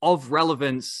of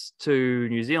relevance to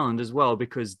New Zealand as well,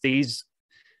 because these,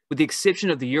 with the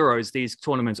exception of the Euros, these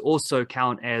tournaments also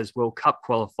count as World Cup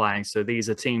qualifying. So these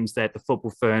are teams that the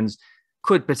football ferns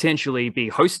could potentially be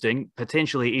hosting,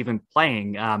 potentially even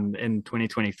playing in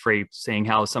 2023, seeing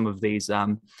how some of these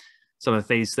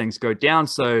things go down.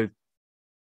 So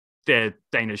they're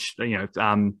Danish,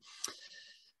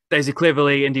 Daisy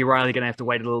Cleverly, Indy Riley going to have to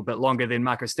wait a little bit longer than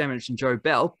Marco Stamenic and Joe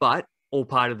Bell, but all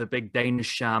part of the big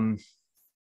Danish,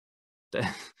 the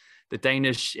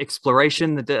Danish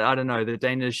exploration. The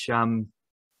Danish. I'll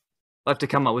have to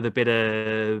come up with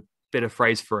a better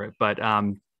phrase for it, but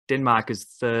Denmark is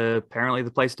apparently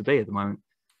the place to be at the moment.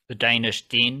 The Danish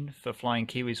Den for Flying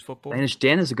Kiwis football. Danish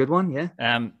Den is a good one, yeah.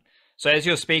 So as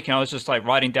you're speaking, I was just like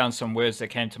writing down some words that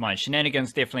came to mind.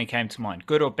 Shenanigans definitely came to mind.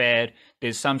 Good or bad,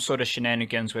 there's some sort of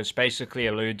shenanigans which basically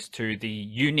alludes to the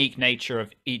unique nature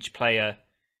of each player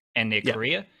and their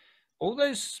career. All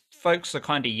those folks are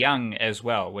kind of young as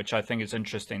well, which I think is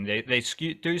interesting. They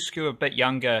skew a bit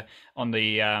younger on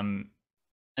the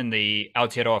in the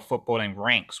Aotearoa footballing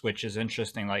ranks, which is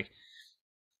interesting. Like,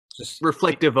 just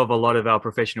reflective of a lot of our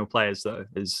professional players, though,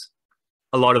 is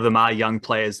a lot of them are young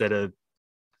players that are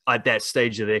at that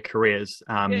stage of their careers.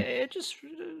 Just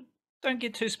don't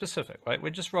get too specific. Like,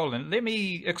 we're just rolling. Let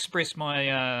me express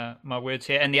my my words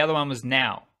here. And the other one was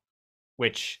now,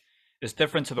 which is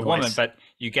different to the woman, but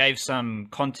you gave some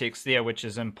context there, which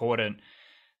is important,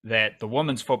 that the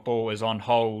women's football is on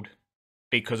hold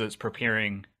because it's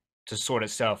preparing to sort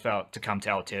itself out to come to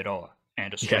Aotearoa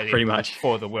and Australia pretty much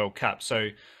for the World Cup. So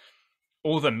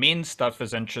all the men's stuff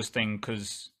is interesting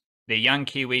because they're young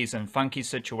Kiwis in funky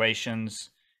situations,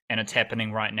 and it's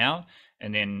happening right now.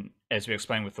 And then, as we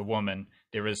explained with the woman,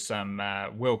 there is some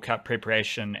World Cup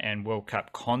preparation and World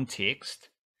Cup context.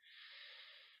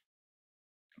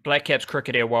 Blackcaps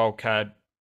Cricket Air wildcard.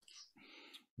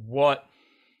 What?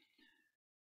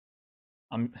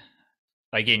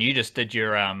 Again, you just did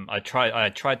your. I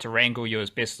tried to wrangle you as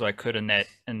best as I could in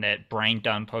that brain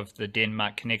dump of the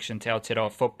Denmark connection to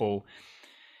Aotearoa football.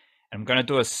 I'm going to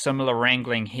do a similar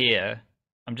wrangling here.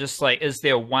 I'm just like, is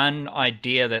there one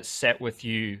idea that sat with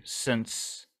you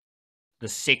since the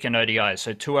second ODI.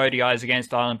 So 2 ODIs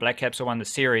against Ireland. Blackcaps have won the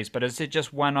series. But is it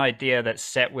just one idea that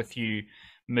sat with you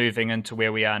moving into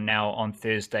where we are now on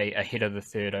Thursday ahead of the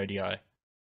third ODI?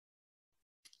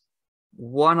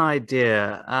 One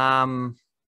idea. I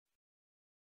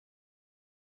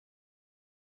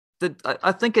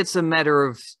think it's a matter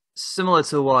of similar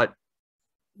to what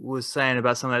was saying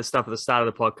about some of that stuff at the start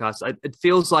of the podcast. It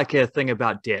feels like a thing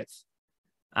about depth.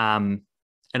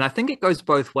 And I think it goes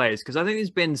both ways, because I think there's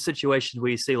been situations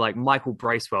where you see like Michael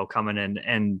Bracewell coming in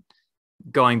and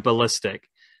going ballistic.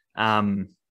 I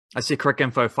see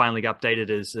Cricinfo finally updated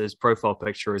his profile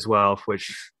picture as well,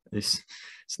 which is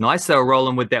it's nice. They were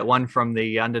rolling with that one from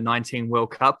the Under-19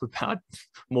 World Cup about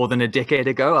more than a decade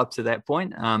ago up to that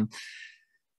point.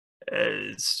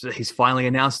 He's finally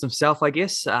announced himself, I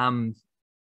guess.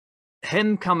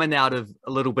 Him coming out of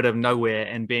a little bit of nowhere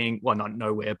and being, well, not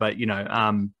nowhere, but,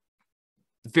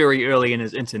 very early in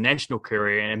his international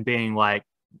career and being like,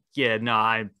 yeah, no,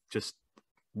 I'm just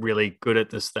really good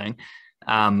at this thing.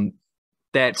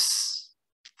 That's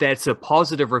a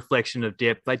positive reflection of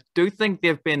depth. I do think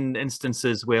there have been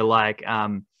instances where, like,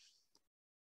 I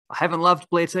haven't loved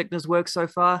Blair Tickner's work so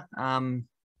far. I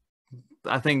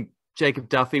think Jacob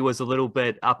Duffy was a little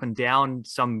bit up and down,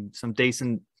 some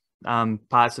decent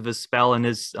parts of his spell on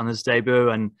his debut,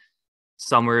 and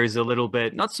somewhere is a little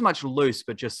bit not so much loose,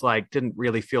 but just like didn't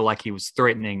really feel like he was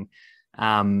threatening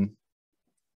in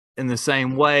the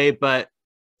same way. But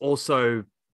also,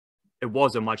 it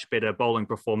was a much better bowling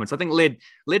performance. I think led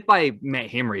by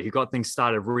Matt Henry, who got things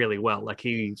started really well. Like,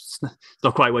 he's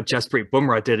not quite what Jasprit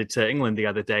Bumrah did it to England the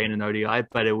other day in an ODI,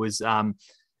 but it was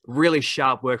really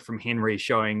sharp work from Henry,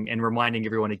 showing and reminding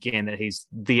everyone again that he's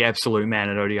the absolute man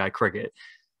at ODI cricket.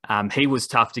 He was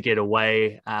tough to get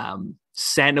away.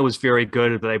 Santner was very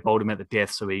good, but they bowled him at the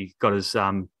death, so he got his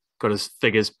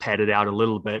figures padded out a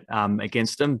little bit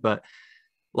against him. But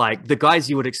like, the guys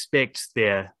you would expect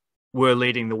there were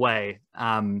leading the way,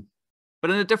 but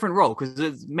in a different role,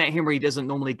 because Matt Henry doesn't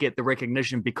normally get the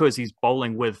recognition because he's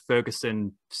bowling with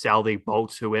Ferguson, Southey,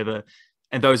 Bolt, whoever,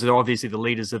 and those are obviously the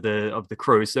leaders of the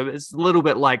crew. So it's a little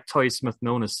bit like Toy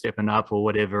Smith-Milner stepping up or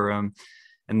whatever.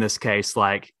 In this case,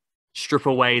 like, strip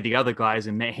away the other guys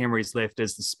and Matt Henry's left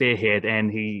as the spearhead, and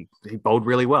he bowled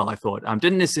really well, I thought.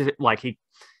 Didn't necessarily, like, he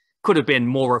could have been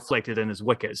more reflected in his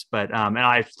wickets, but and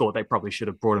I thought they probably should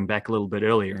have brought him back a little bit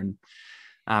earlier, and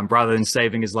rather than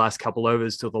saving his last couple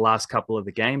overs till the last couple of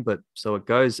the game. But so it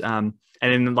goes. And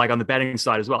then, like, on the batting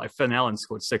side as well, like, Finn Allen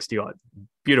scored 60 odd.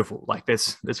 Beautiful. Like,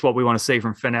 that's what we want to see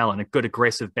from Finn Allen. A good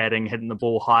aggressive batting, hitting the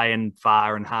ball high and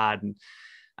far and hard, and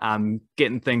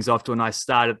getting things off to a nice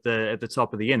start at the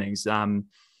top of the innings. That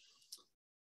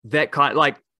kind,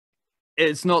 like,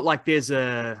 it's not like there's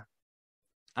a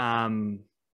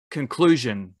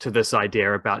conclusion to this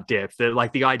idea about depth.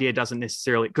 Like, the idea doesn't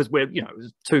necessarily, because we're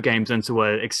 2 games into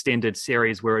an extended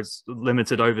series where it's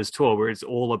limited overs tour, where it's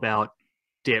all about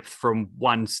depth from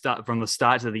the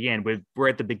start to the end. We're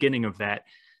at the beginning of that.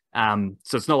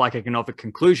 So it's not like I can offer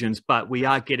conclusions, but we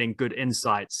are getting good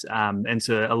insights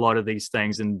into a lot of these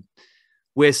things, and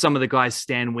where some of the guys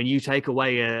stand when you take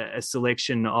away a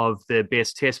selection of the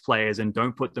best test players and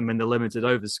don't put them in the limited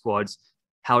over squads.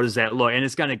 How does that look? And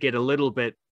it's going to get a little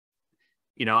bit,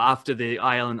 after the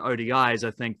Ireland ODIs,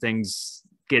 I think things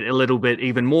get a little bit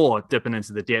even more dipping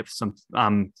into the depths,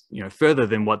 further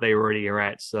than what they already are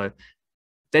at. So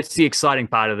that's the exciting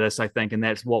part of this, I think, and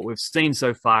that's what we've seen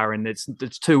so far. And it's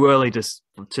too early to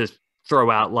throw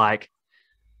out like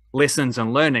lessons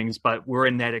and learnings, but we're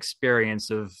in that experience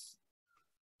of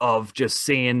just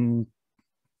seeing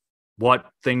what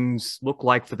things look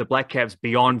like for the Blackcaps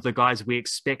beyond the guys we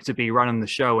expect to be running the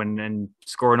show and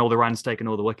scoring all the runs, taking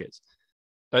all the wickets.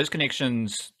 Those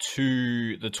connections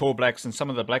to the Tall Blacks and some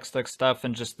of the Blackstick stuff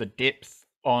and just the depth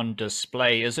on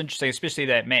display is interesting, especially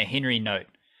that Matt Henry note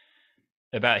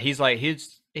about he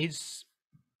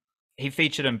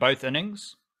featured in both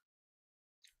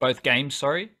games,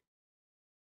 sorry.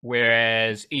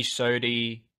 Whereas Ish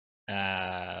Sodhi,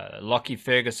 Lockie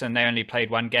Ferguson, they only played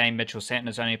 1 game. Mitchell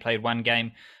Santner's only played 1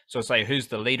 game. So it's like, who's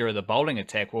the leader of the bowling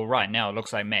attack? Well, right now it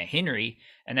looks like Matt Henry,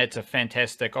 and that's a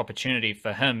fantastic opportunity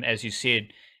for him. As you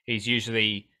said, he's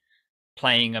usually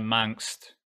playing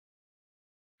amongst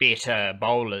better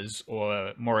bowlers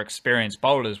or more experienced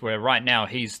bowlers, where right now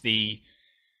he's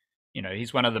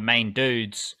he's one of the main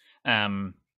dudes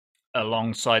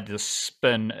alongside the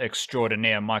spin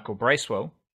extraordinaire Michael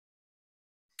Bracewell.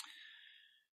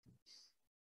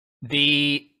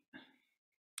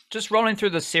 Just rolling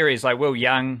through the series, like Will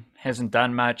Young hasn't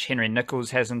done much, Henry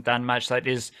Nicholls hasn't done much. Like,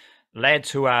 there's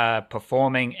lads who are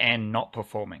performing and not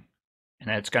performing, and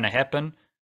that's going to happen.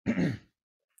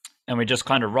 and we just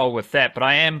kind of roll with that. But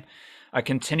I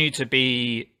continue to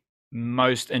be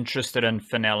most interested in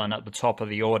Fenelon at the top of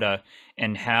the order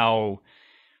and how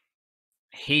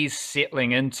he's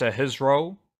settling into his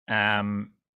role.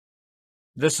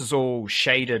 This is all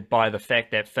shaded by the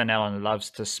fact that Fenelon loves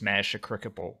to smash a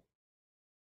cricket ball,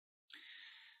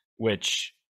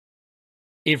 which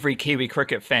every Kiwi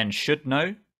cricket fan should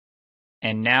know.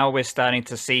 And now we're starting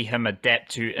to see him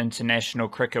adapt to international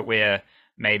cricket where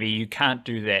maybe you can't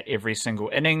do that every single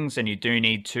innings and you do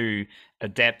need to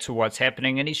adapt to what's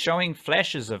happening. And he's showing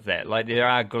flashes of that. Like there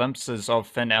are glimpses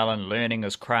of Fenelon learning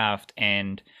his craft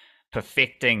and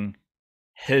perfecting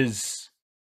his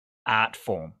art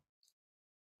form,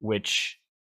 which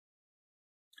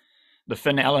the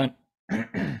Fenelon,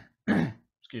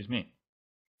 excuse me,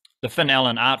 the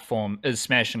Fenelon art form is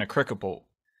smashing a cricket ball.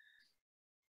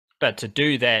 But to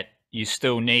do that, you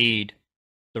still need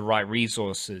the right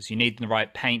resources. You need the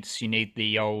right paints. You need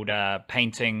the old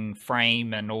painting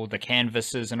frame and all the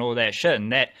canvases and all that shit.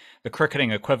 And that the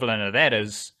cricketing equivalent of that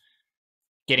is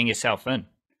getting yourself in,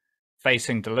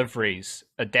 facing deliveries,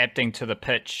 adapting to the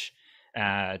pitch,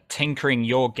 tinkering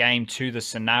your game to the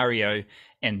scenario,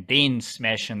 and then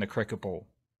smashing the cricket ball.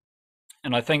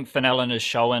 And I think Fenelon is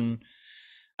showing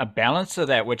a balance of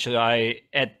that, which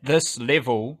at this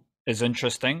level is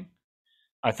interesting.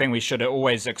 I think we should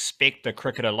always expect a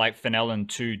cricketer like Fenelon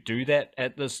to do that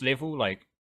at this level, like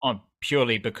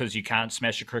purely because you can't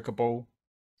smash a cricket ball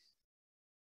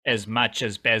as much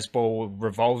as baseball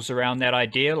revolves around that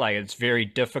idea. Like it's very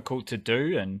difficult to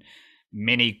do, and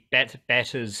many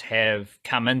batters have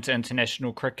come into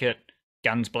international cricket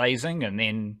guns blazing and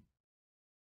then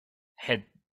had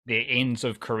their ends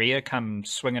of career come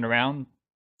swinging around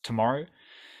tomorrow.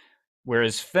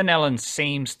 Whereas Fenelon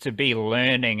seems to be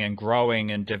learning and growing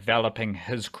and developing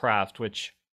his craft,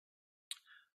 which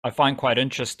I find quite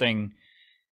interesting,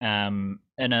 in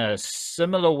a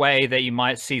similar way that you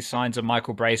might see signs of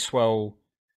Michael Bracewell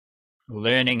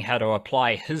learning how to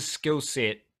apply his skill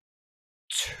set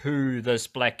to this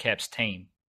Blackcaps team.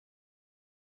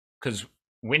 Because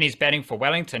when he's batting for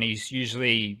Wellington,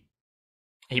 he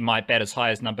might bat as high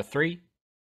as number 3.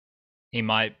 He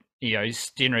might, he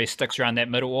generally sticks around that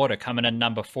middle order, coming in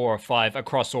number 4 or 5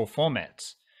 across all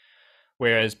formats.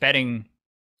 Whereas batting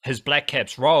his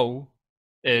Blackcaps role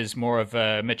is more of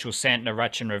a Mitchell Santner,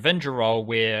 Rachin Ravindra role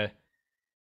where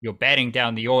you're batting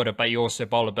down the order, but you also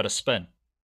bowl a bit of spin.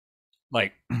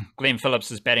 Like Glenn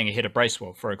Phillips is batting ahead of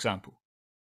Bracewell, for example.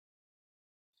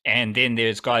 And then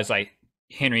there's guys like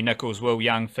Henry Nicholls, Will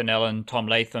Young, Fenelon, Tom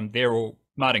Latham,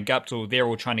 Martin Guptill, they're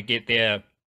all trying to get their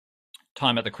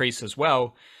time at the crease as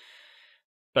well.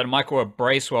 But Michael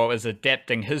Bracewell is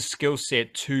adapting his skill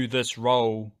set to this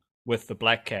role with the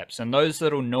Blackcaps. And those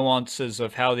little nuances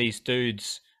of how these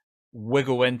dudes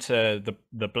wiggle into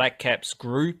the Blackcaps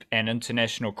group and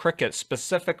international cricket,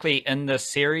 specifically in this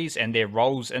series and their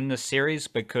roles in this series,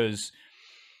 because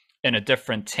in a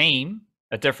different team,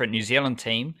 a different New Zealand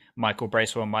team, Michael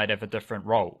Bracewell might have a different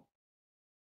role.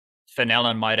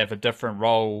 Fenelon might have a different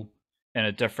role in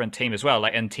a different team as well.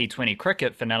 Like in T20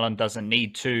 cricket, Fenelon doesn't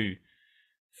need to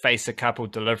face a couple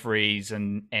deliveries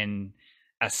and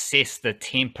assess the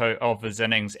tempo of his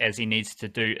innings as he needs to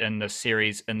do in this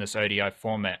series, in this ODI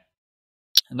format.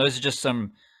 And those are just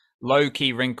some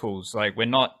low-key wrinkles. Like we're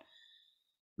not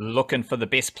looking for the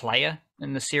best player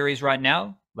in the series right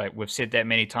now. Like we've said that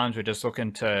many times, we're just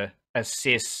looking to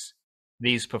assess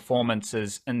these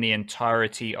performances in the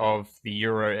entirety of the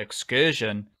Euro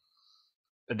excursion.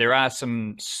 But there are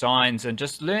some signs, and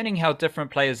just learning how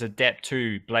different players adapt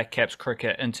to Blackcaps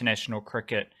cricket, international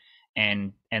cricket,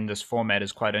 and this format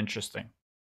is quite interesting.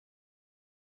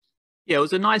 Yeah, it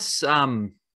was a nice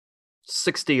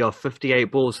 60 or 58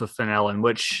 balls for Fenelon,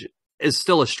 which is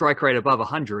still a strike rate above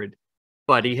 100,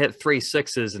 but he hit 3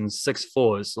 sixes and 6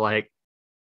 fours, like,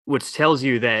 which tells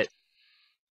you that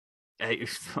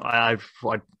I'm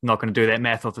not going to do that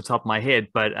math off the top of my head,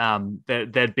 but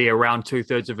that'd be around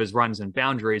 2/3 of his runs and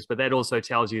boundaries. But that also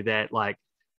tells you that, like,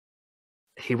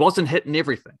 he wasn't hitting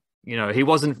everything. He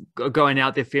wasn't going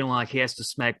out there feeling like he has to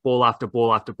smack ball after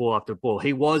ball after ball after ball.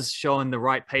 He was showing the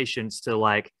right patience to,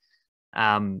 like,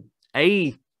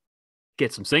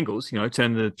 get some singles,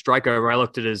 turn the strike over. I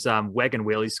looked at his wagon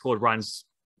wheel. He scored runs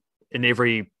in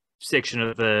every section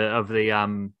of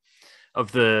the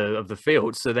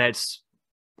field. So that's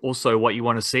also what you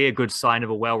want to see, a good sign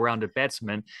of a well-rounded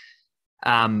batsman.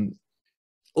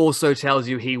 Also tells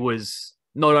you he was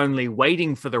not only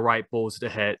waiting for the right balls to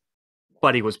hit,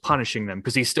 but he was punishing them,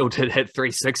 because he still did hit 3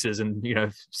 sixes and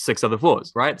 6 other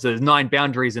fours, right? So there's 9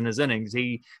 boundaries in his innings.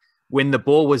 He when the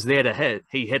ball was there to hit,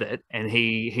 he hit it, and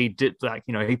he did, like,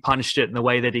 he punished it in the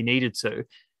way that he needed to.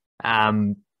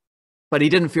 Um, but he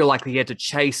didn't feel like he had to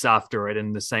chase after it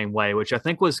in the same way, which I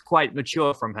think was quite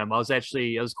mature from him. I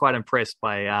was quite impressed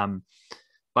by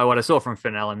what I saw from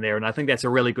Finn Allen there, and I think that's a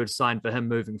really good sign for him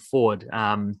moving forward.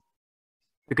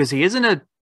 Because he is in a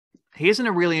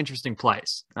really interesting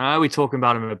place. We talking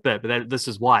about him a bit, but this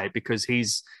is why, because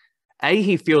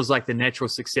he feels like the natural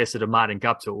successor to Martin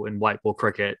Guptill in white ball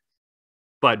cricket,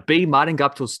 but B, Martin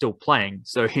Guptill's still playing,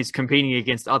 so he's competing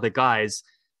against other guys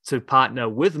to partner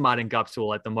with Martin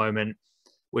Guptill at the moment,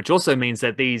 which also means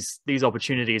that these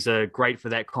opportunities are great for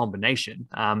that combination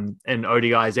in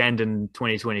ODIs and in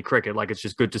 2020 cricket. Like, it's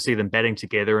just good to see them batting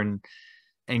together and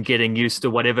getting used to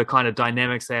whatever kind of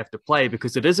dynamics they have to play,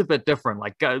 because it is a bit different.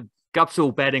 Like,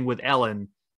 Guptill batting with Allen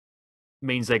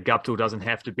means that Guptill doesn't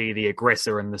have to be the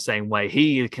aggressor in the same way.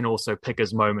 He can also pick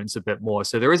his moments a bit more.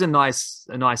 So there is a nice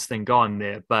thing going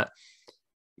there. But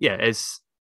yeah, it's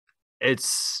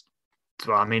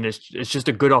I mean, it's just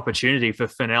a good opportunity for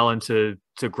Finn Allen to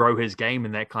grow his game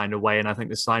in that kind of way. And I think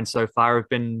the signs so far have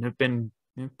been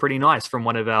pretty nice from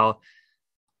one of our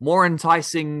more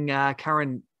enticing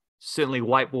current, certainly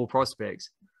white ball prospects.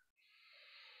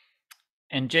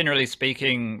 And generally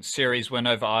speaking, series win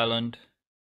over Ireland.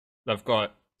 They've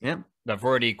got Yeah. They've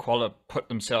already put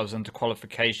themselves into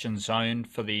qualification zone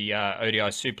for the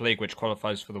ODI Super League, which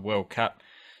qualifies for the World Cup.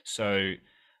 So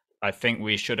I think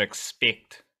we should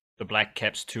expect the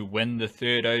Blackcaps to win the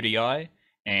third ODI,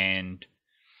 and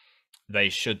they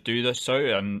should do this so.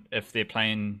 And if they're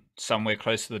playing somewhere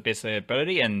close to the best of their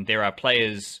ability, and there are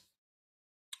players,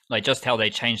 like just how they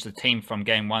changed the team from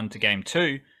game 1 to game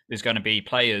 2, there's going to be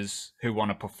players who want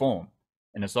to perform.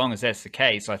 And as long as that's the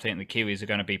case, I think the Kiwis are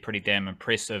going to be pretty damn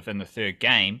impressive in the third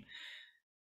game.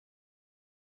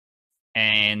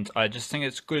 And I just think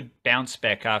it's good bounce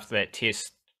back after that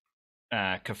test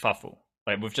kerfuffle.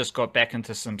 Like, we've just got back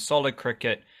into some solid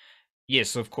cricket.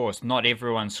 Yes, of course, not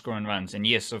everyone's scoring runs. And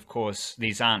yes, of course,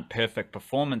 these aren't perfect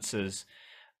performances.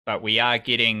 But we are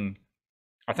getting...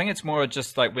 I think it's more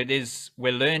just like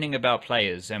we're learning about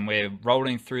players, and we're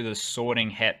rolling through the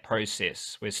sorting hat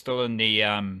process. We're still in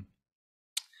the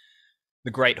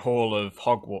Great Hall of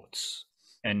Hogwarts,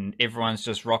 and everyone's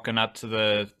just rocking up to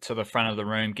the front of the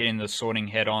room, getting the sorting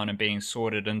hat on, and being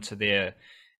sorted into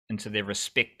their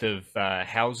respective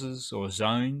houses or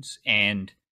zones.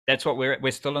 And that's what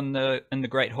we're still in the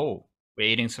Great Hall. We're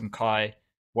eating some kai,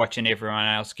 watching everyone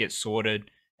else get sorted,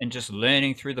 and just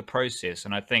learning through the process.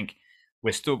 And I think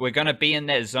we're going to be in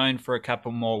that zone for a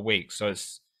couple more weeks. So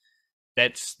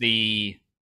that's the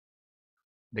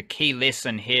key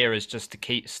lesson here, is just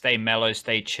to stay mellow,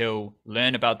 stay chill,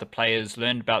 learn about the players,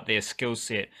 learn about their skill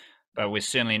set. But we're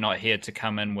certainly not here to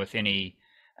come in with any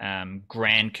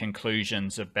grand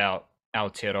conclusions about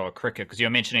Aotearoa cricket, because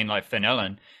you're mentioning like Finn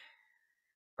Allen,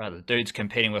 right? The dude's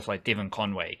competing with like Devon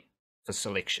Conway for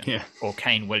selection, Yeah. or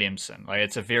Kane Williamson. Like,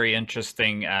 it's a very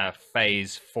interesting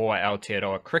phase for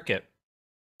Aotearoa cricket,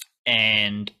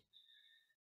 and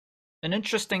an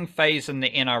interesting phase in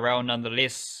the NRL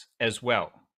nonetheless as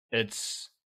well. It's,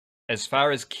 as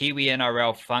far as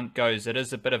Kiwi-NRL funk goes, it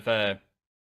is a bit of it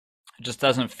just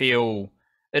doesn't feel,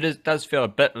 does feel a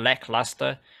bit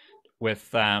lackluster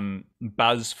with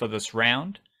buzz for this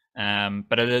round.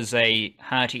 But it is a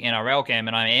hearty NRL game,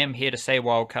 and I am here to say,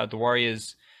 Wildcard, the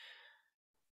Warriors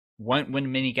won't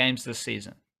win many games this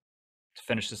season to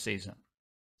finish the season.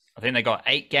 I think they got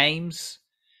 8 games.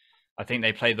 I think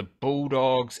they play the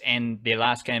Bulldogs, and their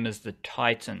last game is the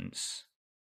Titans.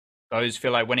 Those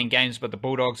feel like winning games, but the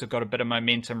Bulldogs have got a bit of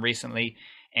momentum recently,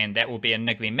 and that will be a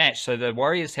niggly match. So the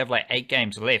Warriors have like 8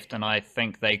 games left, and I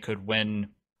think they could win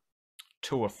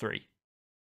 2 or 3.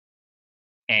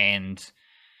 And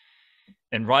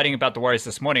in writing about the Warriors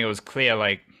this morning, it was clear,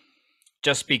 like,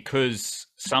 just because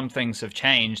some things have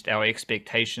changed, our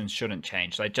expectations shouldn't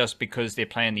change. Like, just because they're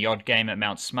playing the odd game at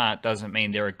Mount Smart doesn't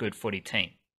mean they're a good footy team.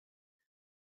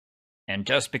 And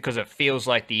just because it feels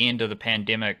like the end of the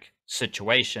pandemic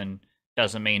situation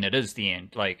doesn't mean it is the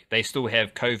end. Like, they still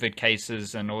have COVID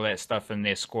cases and all that stuff in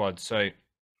their squad. So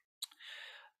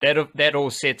that all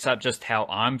sets up just how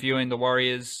I'm viewing the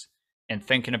Warriors, and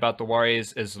thinking about the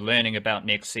Warriors is learning about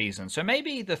next season. So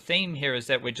maybe the theme here is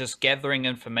that we're just gathering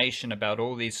information about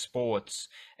all these sports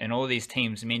and all these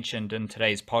teams mentioned in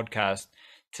today's podcast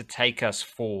to take us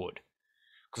forward.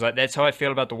 Because like, that's how I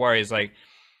feel about the Warriors. Like,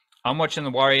 I'm watching the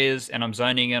Warriors and I'm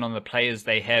zoning in on the players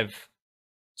they have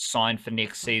signed for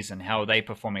next season, how are they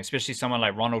performing, especially someone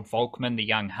like Ronald Volkman, the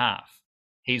young half.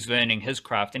 He's learning his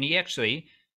craft, and he actually,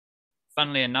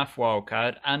 funnily enough,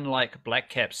 Wildcard, unlike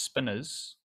Blackcaps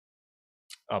spinners,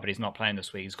 Oh, but he's not playing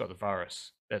this week. He's got the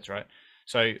virus. That's right.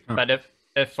 So, Huh. but if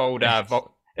if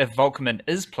Volkman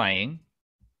is playing,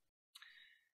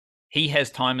 he has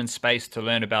time and space to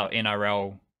learn about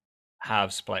NRL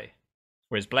halves play,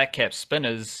 whereas Blackcaps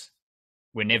spinners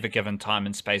were never given time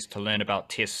and space to learn about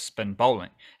test spin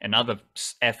bowling. And other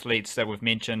athletes that we've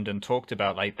mentioned and talked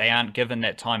about, like they aren't given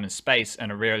that time and space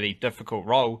in a really difficult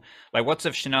role. Like, what's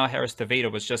if Chanel Harris-Tavita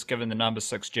was just given the number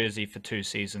 6 jersey for 2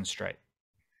 seasons straight?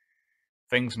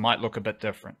 Things might look a bit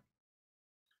different.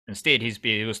 Instead,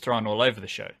 he was thrown all over the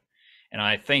show. And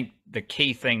I think the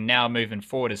key thing now moving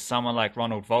forward is someone like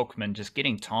Ronald Volkman just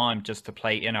getting time just to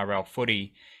play NRL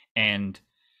footy, and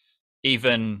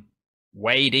even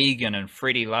Wade Egan and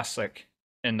Freddie Lussick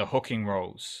in the hooking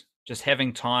roles, just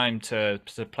having time to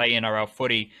play NRL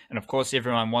footy. And of course,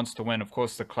 everyone wants to win. Of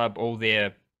course, the club, all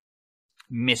their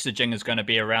messaging is going to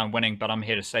be around winning, but I'm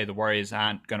here to say the Warriors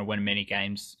aren't going to win many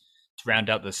games to round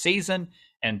out the season.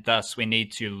 And thus, we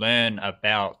need to learn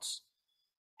about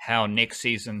how next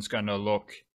season's going to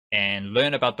look and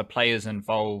learn about the players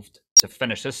involved to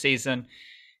finish this season.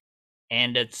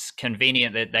 And it's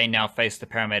convenient that they now face the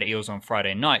Parramatta Eels on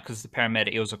Friday night, because the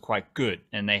Parramatta Eels are quite good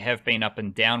and they have been up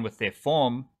and down with their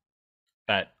form,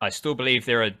 but I still believe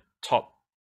they're a top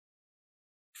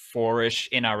 4-ish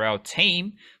NRL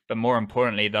team. But more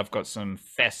importantly, they've got some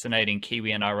fascinating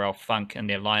Kiwi-NRL funk in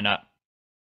their lineup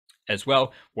as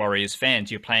well. Warriors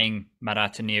fans, you're playing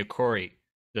Marata Niukore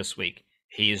this week.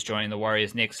 He is joining the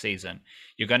Warriors next season.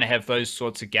 You're going to have those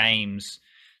sorts of games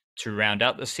to round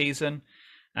out the season.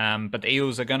 But the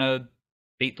Eels are going to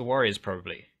beat the Warriors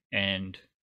probably. And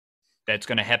that's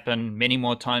going to happen many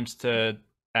more times to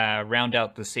round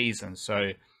out the season.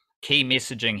 So key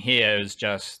messaging here is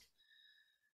just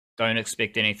don't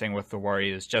expect anything with the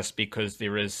Warriors just because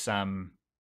there is some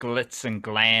glitz and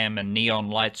glam and neon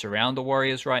lights around the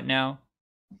Warriors right now.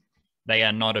 They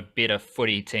are not a better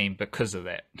footy team because of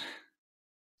that.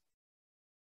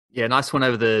 Yeah, nice one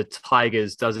over the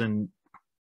Tigers doesn't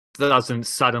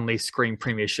suddenly scream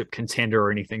premiership contender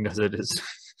or anything, does it? It's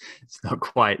not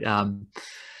quite how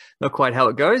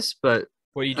it goes. But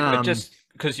well, you do, just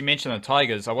because you mentioned the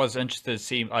Tigers, I was interested to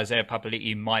see Isaiah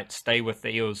Papali'i might stay with the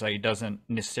Eels. So he doesn't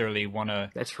necessarily want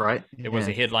to. That's right. Yeah. There was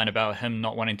a headline about him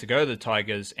not wanting to go to the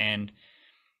Tigers, and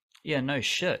yeah, no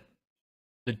shit.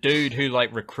 The dude who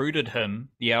like recruited him,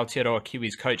 the Aotearoa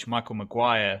Kiwis coach Michael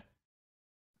Maguire,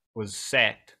 was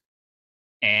sacked.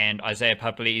 And Isaiah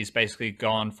Papali'i is basically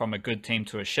gone from a good team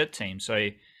to a shit team. So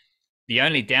the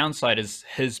only downside is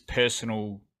his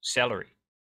personal salary.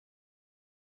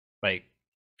 Like,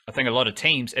 I think a lot of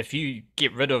teams, if you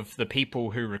get rid of the people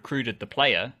who recruited the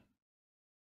player,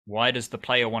 why does the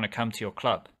player want to come to your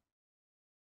club?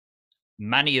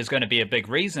 Money is going to be a big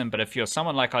reason, but if you're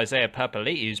someone like Isaiah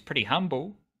Papali'i, who's pretty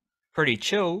humble, pretty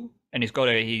chill, and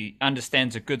he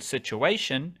understands a good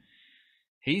situation,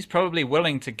 he's probably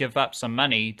willing to give up some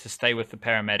money to stay with the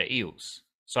Parramatta Eels.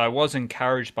 So I was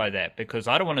encouraged by that, because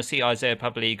I don't want to see Isaiah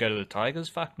Papali'i go to the Tigers.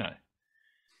 Fuck no.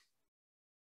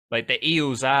 Like, the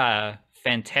Eels are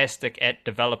fantastic at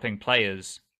developing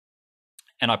players.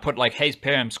 And I put like Hayes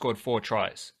Perham scored 4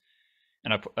 tries.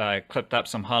 And I clipped up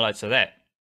some highlights of that.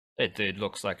 That dude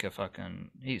looks like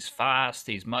he's fast,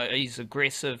 he's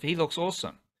aggressive, he looks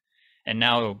awesome. And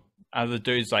now other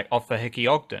dudes like Offa Hickey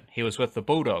Ogden, he was with the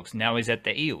Bulldogs, now he's at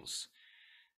the Eels.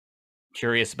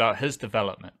 Curious about his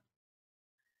development.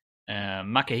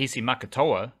 Makahisi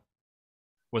Makatoa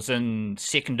was in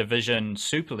 2nd Division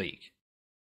Super League,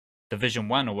 Division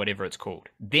 1 or whatever it's called.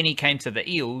 Then he came to the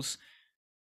Eels.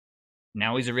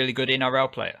 Now he's a really good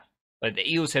NRL player. Like,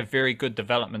 the Eels have very good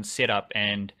development set up,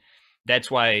 and that's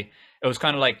why it was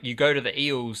kind of like you go to the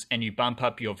Eels and you bump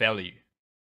up your value.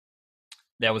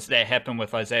 That happened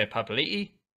with Isaiah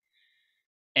Papali'i,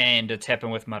 and it's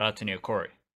happened with Marata Niukore.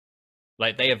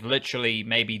 Like, they have literally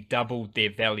maybe doubled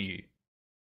their value,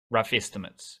 rough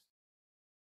estimates,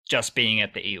 just being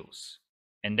at the Eels.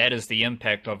 And that is the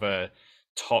impact of a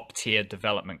top-tier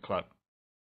development club.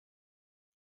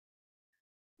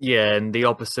 Yeah, and the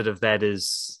opposite of that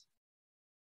is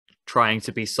trying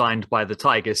to be signed by the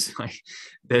Tigers. Like,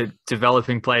 the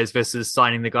developing players versus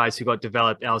signing the guys who got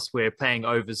developed elsewhere, paying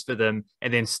overs for them,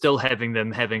 and then still having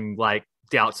them having like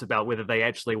doubts about whether they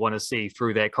actually want to see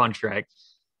through their contract.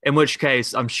 In which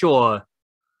case, I'm sure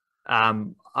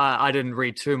I didn't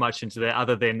read too much into that,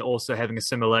 other than also having a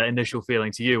similar initial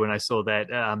feeling to you when I saw that,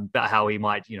 about how he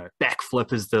might,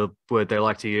 backflip is the word they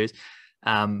like to use,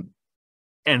 and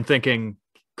thinking,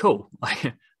 cool,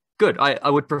 good. I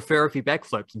would prefer if he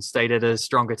backflipped and stayed at a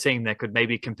stronger team that could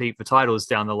maybe compete for titles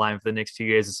down the line for the next few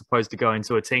years, as opposed to going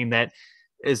to a team that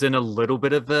is in a little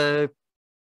bit of a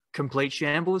complete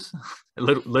shambles, a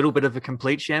little bit of a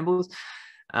complete shambles.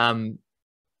 Um,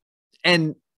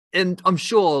 and I'm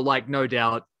sure, like, no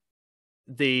doubt,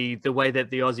 the way that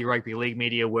the Aussie Rugby League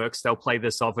media works, they'll play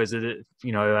this off as a,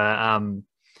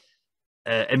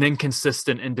 an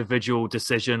inconsistent individual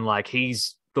decision, like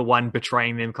he's the one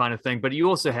betraying them, kind of thing. But you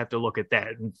also have to look at that,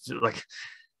 and like,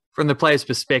 from the player's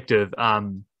perspective,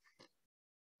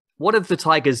 what have the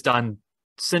Tigers done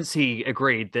since he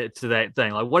agreed to that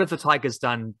thing? Like, what have the Tigers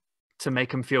done to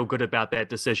make him feel good about that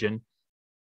decision?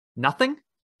 Nothing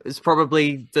is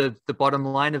probably the bottom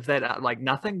line of that. Like,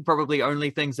 nothing. Probably only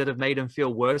things that have made him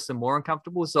feel worse and more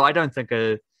uncomfortable. So I don't think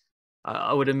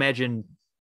I would imagine.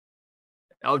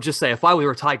 I'll just say, if I were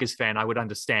a Tigers fan, I would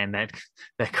understand that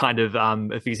kind of,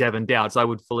 if he's having doubts, I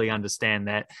would fully understand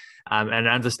that, and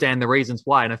understand the reasons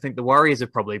why. And I think the Warriors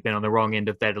have probably been on the wrong end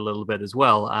of that a little bit as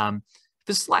well.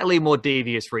 For slightly more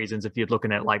devious reasons, if you're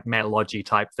looking at like Matt Lodgy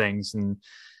type things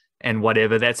and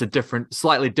whatever, that's a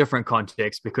slightly different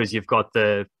context, because you've got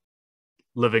the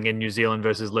living in New Zealand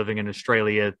versus living in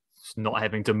Australia, not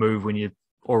having to move when you're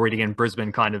already in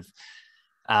Brisbane kind of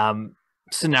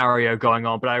scenario going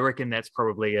on. But I reckon that's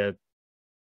probably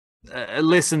a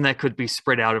lesson that could be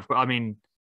spread out of. I mean,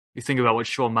 you think about what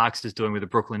Sean Marks is doing with the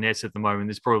Brooklyn Nets at the moment,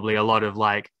 there's probably a lot of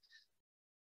like,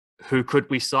 who could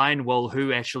we sign? Well,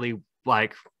 who actually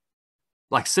like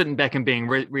sitting back and being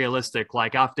realistic,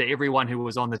 like after everyone who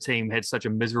was on the team had such a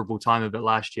miserable time of it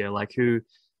last year, like who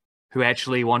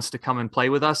actually wants to come and play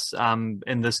with us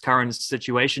in this current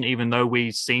situation, even though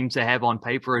we seem to have on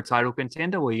paper a title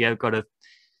contender. Well, you've got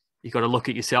to look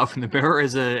at yourself in the mirror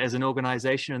as an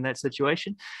organization in that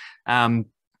situation.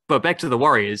 But back to the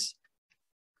Warriors,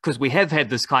 because we have had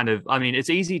this kind of, I mean,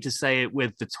 it's easy to say it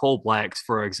with the Tall Blacks,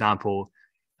 for example,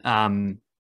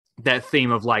 that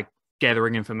theme of like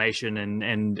gathering information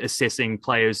and assessing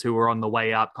players who were on the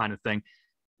way up kind of thing.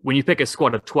 When you pick a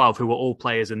squad of 12 who were all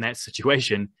players in that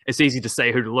situation, it's easy to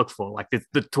say who to look for. Like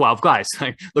the 12 guys,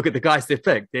 like, look at the guys they've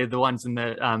picked. They're the ones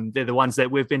they're the ones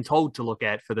that we've been told to look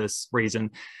at for this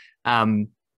reason.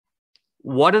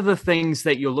 What are the things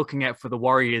that you're looking at for the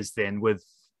Warriors then, with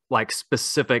like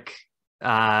specific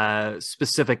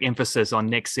emphasis on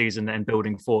next season and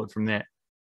building forward from there?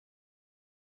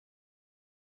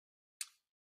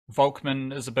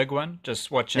 Volkman is a big one.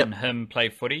 Just watching him play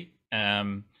footy.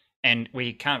 And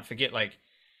we can't forget, like,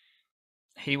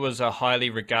 he was a highly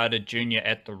regarded junior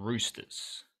at the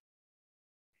Roosters.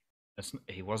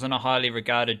 He wasn't a highly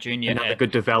regarded junior at a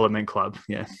good development club.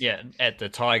 Yeah, at the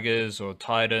Tigers or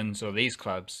Titans or these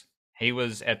clubs. He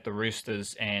was at the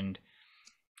Roosters, and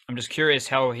I'm just curious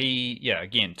how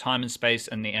again, time and space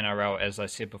in the NRL, as I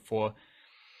said before.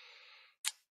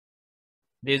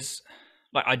 There's,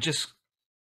 like,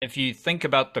 if you think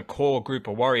about the core group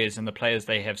of Warriors and the players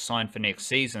they have signed for next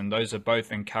season, those are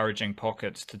both encouraging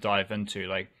pockets to dive into.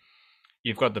 Like,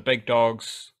 you've got the big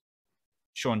dogs,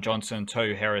 Sean Johnson,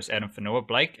 Tohu Harris, Adam Whenua,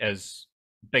 Blake, as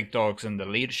big dogs in the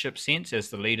leadership sense, as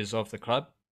the leaders of the club.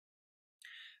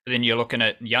 But then you're looking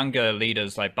at younger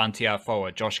leaders like Bunty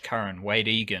Afoa, Josh Curran, Wade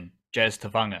Egan, Jazz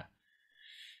Tavanga.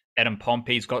 Adam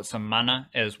Pompey's got some mana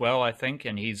as well, I think,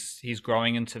 and he's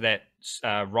growing into that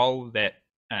role, that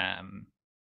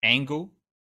angle,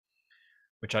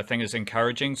 which I think is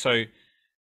encouraging. So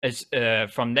it's,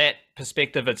 from that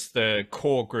perspective, it's the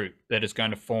core group that is going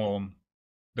to form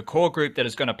the core group that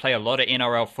is going to play a lot of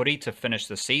NRL footy to finish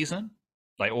the season.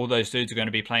 Like, all those dudes are going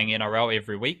to be playing NRL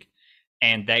every week,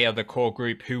 and they are the core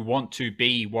group who want to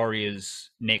be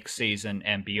Warriors next season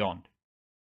and beyond.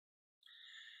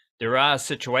 There are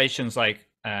situations like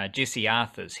Jesse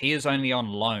Arthurs. He is only on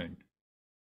loan,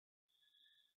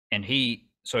 and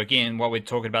so again, what we're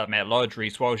talking about, Matt Lodge,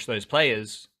 Reece Walsh, those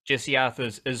players, Jesse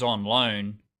Arthurs is on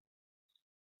loan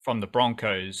from the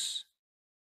Broncos.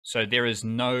 So there is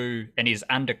and he's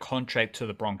under contract to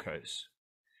the Broncos.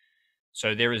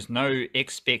 So there is no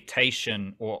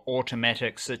expectation or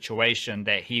automatic situation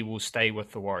that he will stay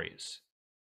with the Warriors.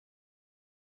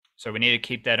 So we need to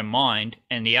keep that in mind.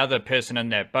 And the other person in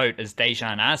that boat is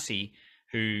Dejan Arce,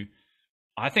 who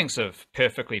I think's a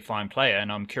perfectly fine player,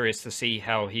 and I'm curious to see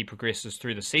how he progresses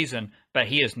through the season, but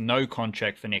he has no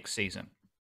contract for next season.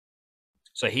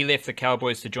 So he left the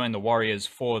Cowboys to join the Warriors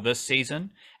for this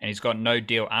season, and he's got no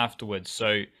deal afterwards.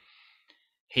 So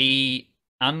he,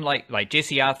 unlike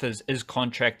Jesse Arthurs, is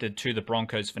contracted to the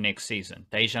Broncos for next season.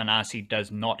 Dejan Arce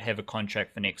does not have a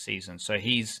contract for next season. So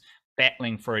he's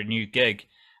battling for a new gig.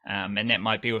 And that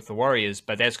might be with the Warriors,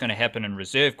 but that's going to happen in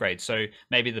reserve grade. So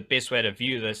maybe the best way to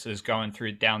view this is going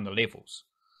through down the levels.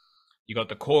 You got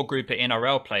the core group of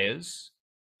NRL players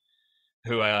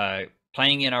who are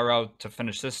playing NRL to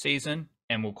finish this season,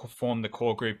 and will form the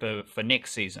core group for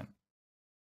next season.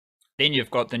 Then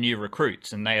you've got the new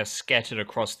recruits, and they are scattered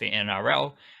across the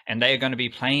NRL, and they are going to be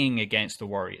playing against the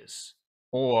Warriors.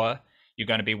 Or you're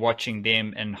going to be watching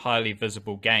them in highly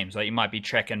visible games. Like you might be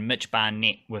tracking Mitch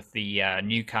Barnett with the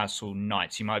Newcastle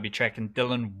Knights. You might be tracking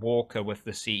Dylan Walker with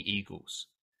the Sea Eagles.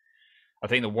 I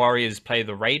think the Warriors play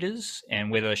the Raiders, and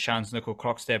whether Shans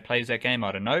Nickel-Crockstad plays that game,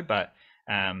 I don't know, but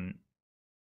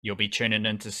you'll be tuning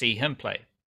in to see him play.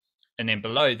 And then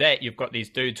below that, you've got these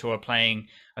dudes who are playing.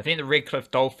 I think the Redcliffe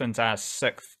Dolphins are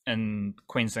 6th in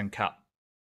Queensland Cup.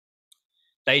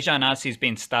 Dejan Arcee's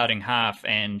been starting half,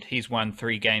 and he's won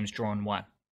 3 games, drawn 1.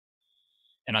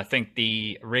 And I think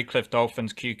the Redcliffe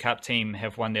Dolphins Q Cup team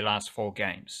have won their last 4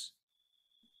 games.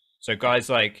 So guys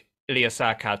like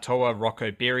Iliasar Katoa,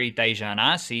 Rocco Berry, Dejan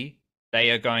Arcee,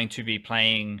 they are going to be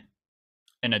playing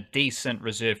in a decent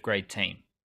reserve grade team.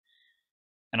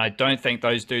 And I don't think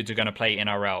those dudes are going to play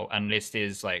NRL unless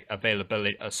there's like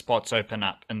availability, spots open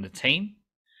up in the team.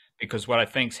 Because what I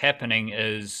think's happening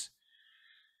is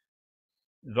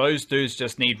those dudes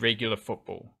just need regular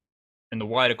football. In the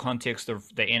wider context of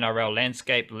the NRL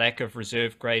landscape, lack of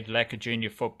reserve grade, lack of junior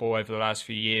football over the last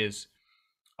few years,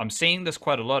 I'm seeing this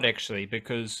quite a lot actually,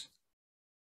 because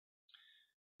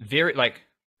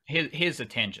here's a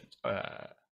tangent.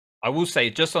 I will say,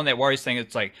 just on that Warriors thing,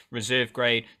 it's like reserve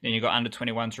grade, then you've got under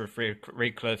 21s with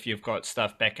Redcliffe, you've got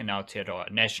stuff back in Aotearoa,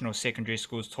 National Secondary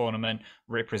Schools Tournament,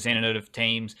 representative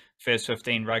teams, First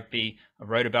 15 rugby. I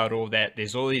wrote about all that.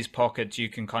 There's all these pockets you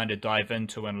can kind of dive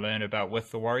into and learn about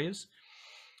with the Warriors.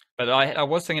 But I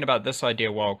was thinking about this idea,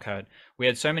 wildcard. We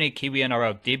had so many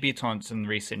Kiwi-NRL debutants in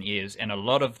recent years, and a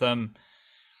lot of them,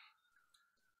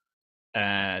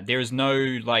 there is no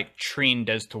like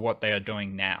trend as to what they are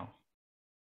doing now.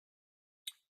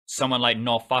 Someone like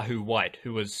Nofahu White,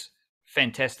 who was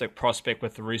fantastic prospect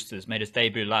with the Roosters, made his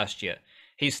debut last year.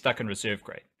 He's stuck in reserve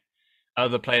grade.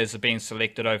 Other players are being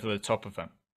selected over the top of him.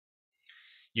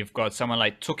 You've got someone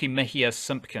like Tukimihia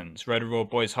Simpkins, Rotorua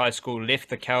Boys High School, left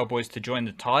the Cowboys to join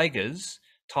the Tigers.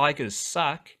 Tigers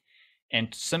suck.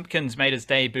 And Simpkins made his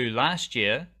debut last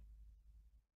year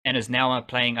and is now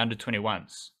playing under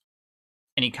 21s.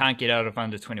 And he can't get out of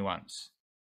under 21s.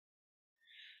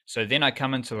 So then I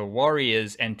come into the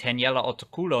Warriors, and Taniela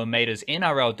Otakulo made his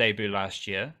NRL debut last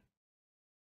year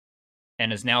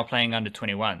and is now playing under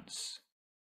 21s.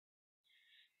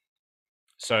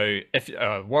 So if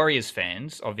Warriors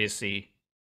fans obviously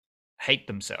hate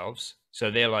themselves,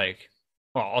 so they're like,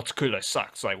 "Oh, Otakulo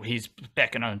sucks. Like he's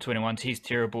back in under 21s. He's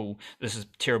terrible. This is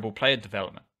terrible player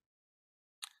development."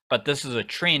 But this is a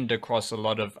trend across a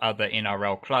lot of other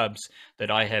NRL clubs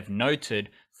that I have noted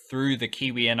through the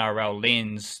Kiwi-NRL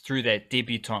lens, through that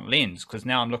debutant lens, because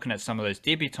now I'm looking at some of those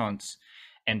debutants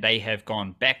and they have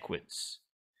gone backwards.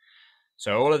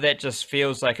 So all of that just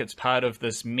feels like it's part of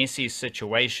this messy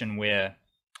situation where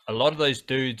a lot of those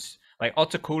dudes, like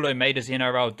Otakulo made his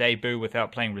NRL debut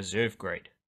without playing reserve grade.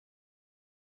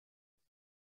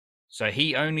 So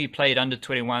he only played under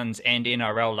 21s and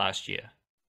NRL last year.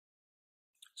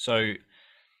 So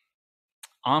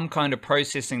I'm kind of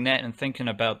processing that and thinking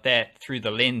about that through the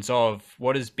lens of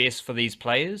what is best for these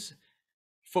players.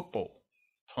 Football,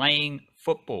 playing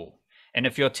football. And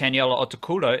if you're Taniela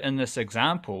Otakulo in this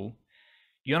example,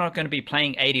 you're not going to be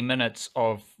playing 80 minutes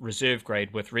of reserve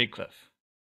grade with Redcliffe,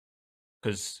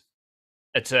 because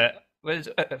it's a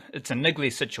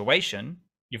niggly situation.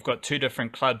 You've got 2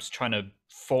 different clubs trying to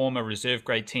form a reserve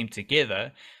grade team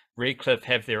together. Redcliffe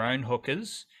have their own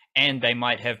hookers, and they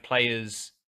might have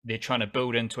players they're trying to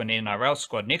build into an NRL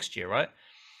squad next year, right?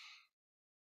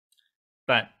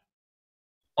 But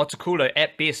Otakulo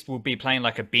at best will be playing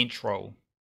like a bench role.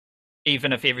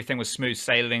 Even if everything was smooth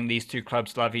sailing, these 2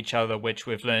 clubs love each other, which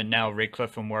we've learned now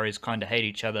Redcliffe and Warriors kind of hate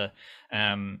each other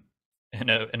in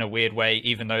a weird way,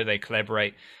 even though they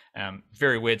collaborate.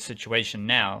 Very weird situation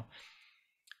now.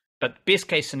 But best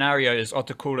case scenario is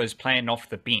Otakulo's playing off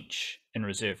the bench in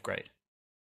reserve grade.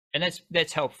 And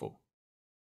that's helpful.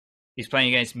 He's playing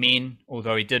against men,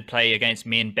 although he did play against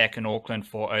men back in Auckland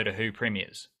for Otahu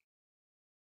Premiers.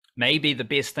 Maybe the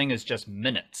best thing is just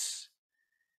minutes,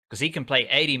 because he can play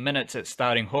 80 minutes at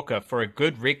starting hooker for a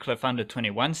good Redcliffe under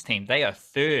 21s team. They are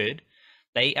third.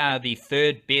 They are the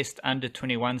 3rd best under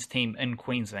 21s team in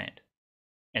Queensland,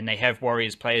 and they have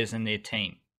Warriors players in their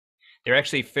team. They're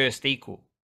actually first equal,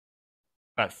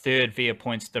 but 3rd via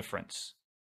points difference.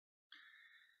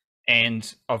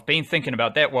 And I've been thinking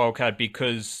about that wildcard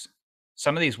because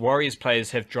some of these Warriors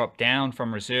players have dropped down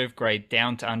from reserve grade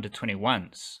down to under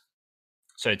 21s.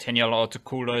 So Taniela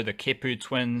Otakulo, the Kepu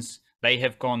twins, They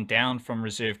have gone down from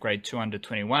reserve grade to under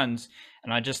 21s.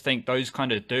 And I just think those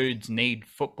kind of dudes need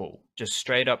football, just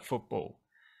straight up football,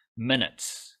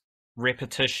 minutes,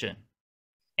 repetition.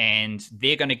 And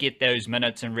they're going to get those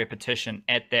minutes and repetition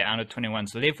at their under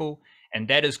 21s level. And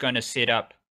that is going to set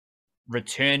up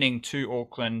returning to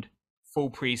Auckland, full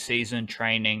preseason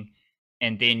training,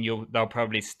 and then they'll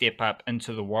probably step up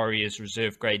into the Warriors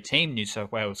reserve grade team, New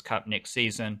South Wales Cup next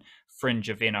season, fringe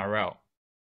of NRL.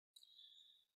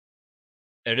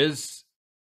 It is,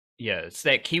 yeah, it's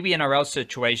that Kiwi-NRL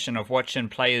situation of watching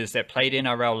players that played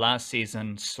NRL last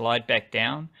season slide back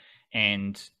down,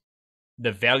 and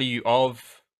the value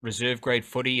of reserve grade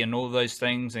footy and all those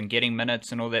things and getting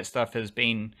minutes and all that stuff has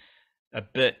been a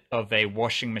bit of a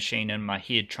washing machine in my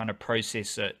head trying to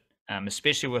process it,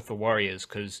 especially with the Warriors,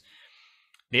 because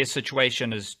their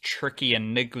situation is tricky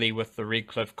and niggly with the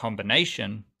Redcliffe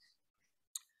combination.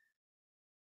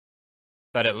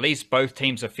 But at least both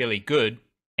teams are fairly good.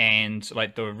 And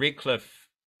like the Redcliffe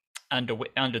under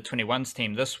 21s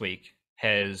team this week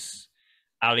has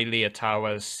Ali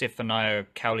Leotawa, Stefano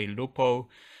Kauli-Lupo,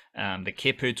 the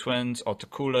Kepu twins,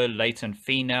 Otakula, Leighton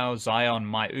Finau, Zion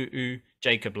Mai'uu,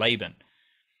 Jacob Laban.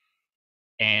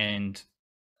 And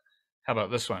how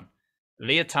about this one?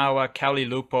 Leotawa,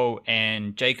 Kauli-Lupo,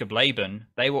 and Jacob Laban,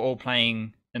 they were all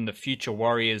playing in the Future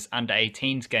Warriors under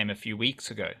 18s game a few weeks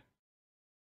ago.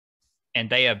 And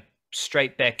they are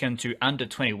straight back into under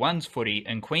 21s footy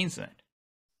in Queensland.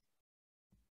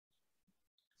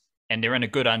 And they're in a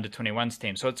good under 21s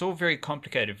team. So it's all very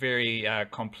complicated, very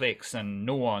complex and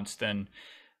nuanced. And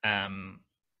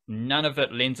none of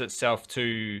it lends itself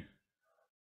to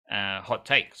hot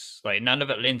takes. Like none of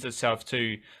it lends itself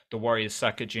to the Warriors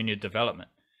suck at junior development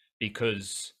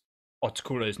because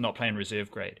Otakula is not playing reserve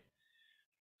grade.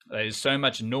 There's so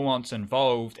much nuance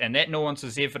involved, and that nuance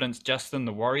is evidenced just in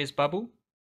the Warriors bubble,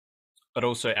 but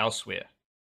also elsewhere.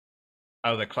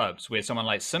 Other clubs, where someone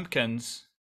like Simpkins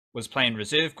was playing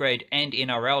reserve grade and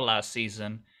NRL last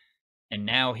season, and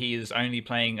now he is only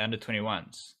playing under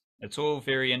 21s. It's all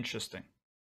very interesting.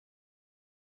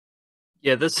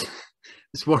 Yeah, this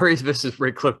Warriors versus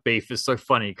Redcliffe beef is so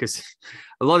funny because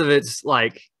a lot of it's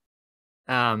like,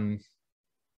 I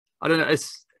don't know,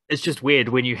 it's just weird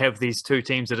when you have these two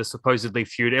teams that are supposedly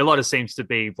feuding. A lot of seems to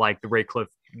be like the Redcliffe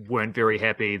weren't very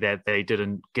happy that they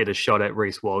didn't get a shot at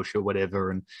Reece Walsh or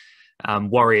whatever,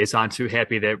 and Warriors aren't too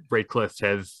happy that Redcliffe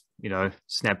have, you know,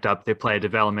 snapped up their player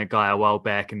development guy a while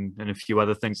back and a few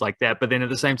other things like that. But then at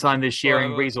the same time, they're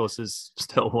sharing resources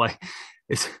still. Like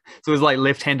it's like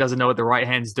left hand doesn't know what the right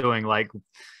hand's doing. Like,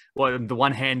 well, the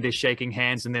one hand they're shaking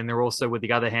hands, and then they're also with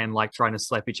the other hand like trying to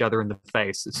slap each other in the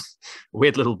face. It's a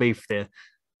weird little beef there.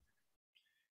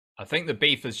 I think the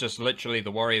beef is just literally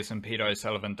the Warriors and Peter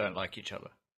O'Sullivan don't like each other.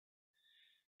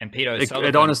 And Peter O'Sullivan,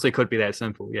 it honestly could be that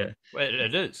simple, yeah.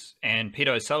 It is. And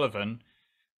Peter O'Sullivan,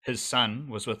 his son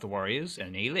was with the Warriors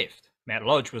and he left. Matt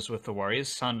Lodge was with the Warriors,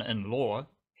 son-in-law,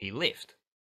 he left.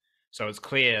 So it's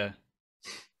clear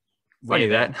where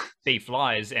that beef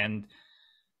lies, and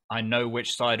I know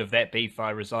which side of that beef I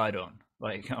reside on.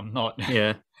 Like, I'm not...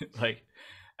 Yeah. like,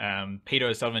 Peter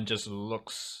O'Sullivan just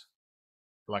looks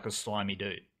like a slimy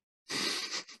dude.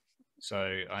 So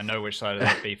I know which side of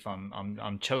that beef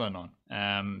I'm chilling on.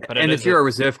 But if you're a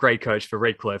reserve grade coach for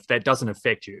Redcliffe, that doesn't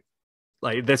affect you.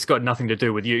 Like that's got nothing to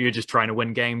do with you. You're just trying to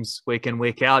win games week in,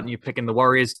 week out, and you're picking the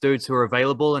Warriors dudes who are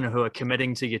available and who are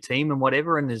committing to your team and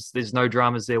whatever. And there's no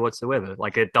dramas there whatsoever.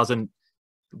 Like it doesn't,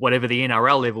 whatever the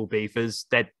NRL level beef is,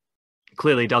 that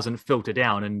clearly doesn't filter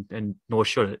down, and nor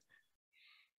should it.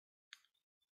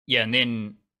 Yeah, and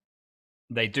then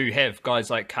they do have guys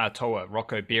like Katoa,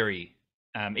 Rocco Berry,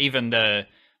 even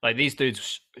these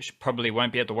dudes probably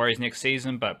won't be at the Warriors next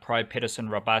season, but Pride Pedersen,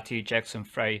 Rabati, Jackson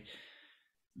Frey,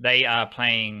 they are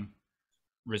playing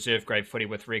reserve grade footy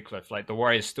with Redcliffe. Like the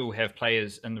Warriors still have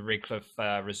players in the Redcliffe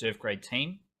reserve grade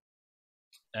team.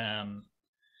 But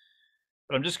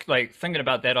I'm just like thinking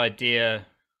about that idea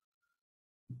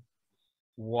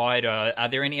wider. Are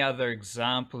there any other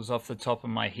examples off the top of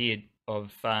my head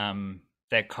of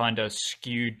that kind of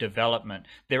skewed development?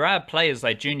 There are players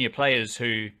like junior players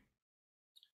who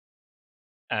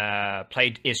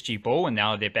played SG ball and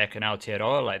now they're back in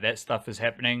Aotearoa. Like that stuff is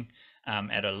happening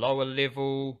at a lower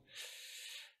level.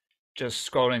 Just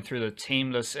scrolling through the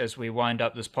team list as we wind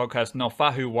up this podcast.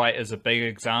 Nofahu White is a big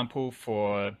example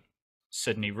for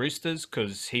Sydney Roosters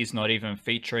because he's not even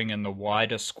featuring in the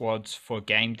wider squads for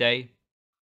game day.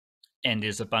 And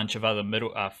there's a bunch of other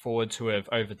middle forwards who have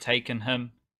overtaken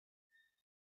him.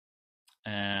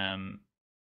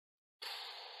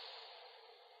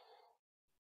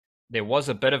 There was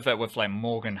a bit of it with like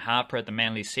Morgan Harper at the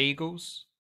Manly Seagulls.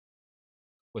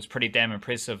 was pretty damn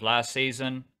impressive last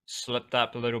season, slipped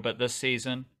up a little bit this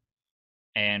season,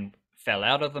 and fell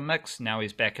out of the mix. Now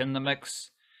he's back in the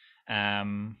mix. Yeah,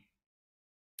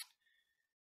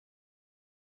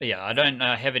 I don't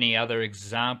have any other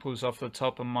examples off the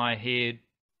top of my head,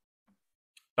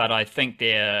 but I think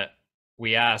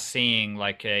we are seeing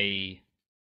like the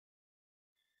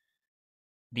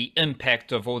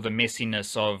impact of all the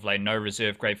messiness of like no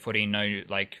reserve grade footy, no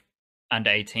like under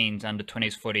 18s, under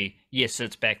 20s footy. Yes,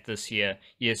 it's back this year.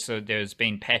 Yes, so there's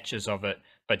been patches of it,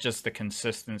 but just the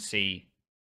consistency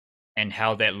and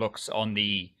how that looks at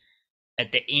the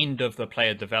end of the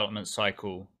player development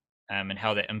cycle, and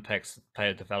how that impacts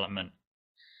player development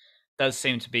does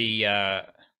seem to be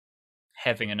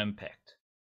having an impact.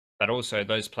 But also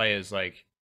those players, like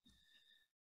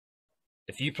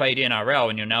if you played NRL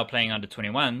and you're now playing under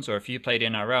 21s, or if you played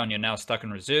NRL and you're now stuck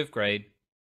in reserve grade,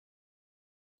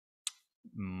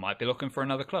 might be looking for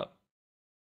another club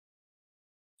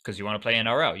because you want to play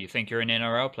NRL. You think you're an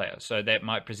NRL player, so that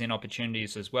might present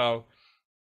opportunities as well,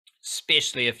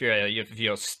 especially if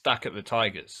you're stuck at the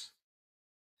Tigers.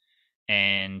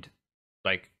 And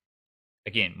like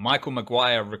again, Michael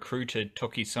Maguire recruited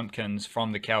Tookie Simpkins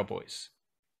from the Cowboys.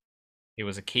 It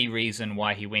was a key reason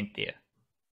why he went there.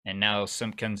 And now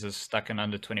Simpkins is stuck in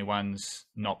under 21s,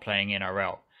 not playing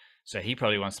NRL. So he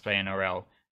probably wants to play NRL.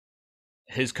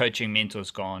 His coaching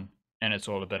mentor's gone, and it's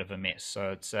all a bit of a mess.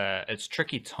 So it's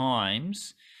tricky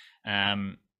times,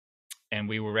 and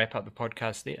we will wrap up the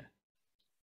podcast there.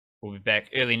 We'll be back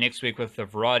early next week with the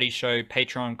variety show.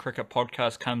 Patreon Cricket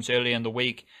Podcast comes early in the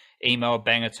week. Email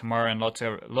banger tomorrow, and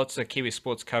lots of Kiwi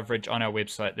sports coverage on our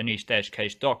website,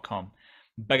 theniche-cage.com.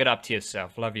 Big it up to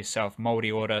yourself. Love yourself.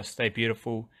 Māori order. Stay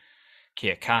beautiful.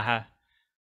 Kia kaha.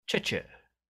 Chicha.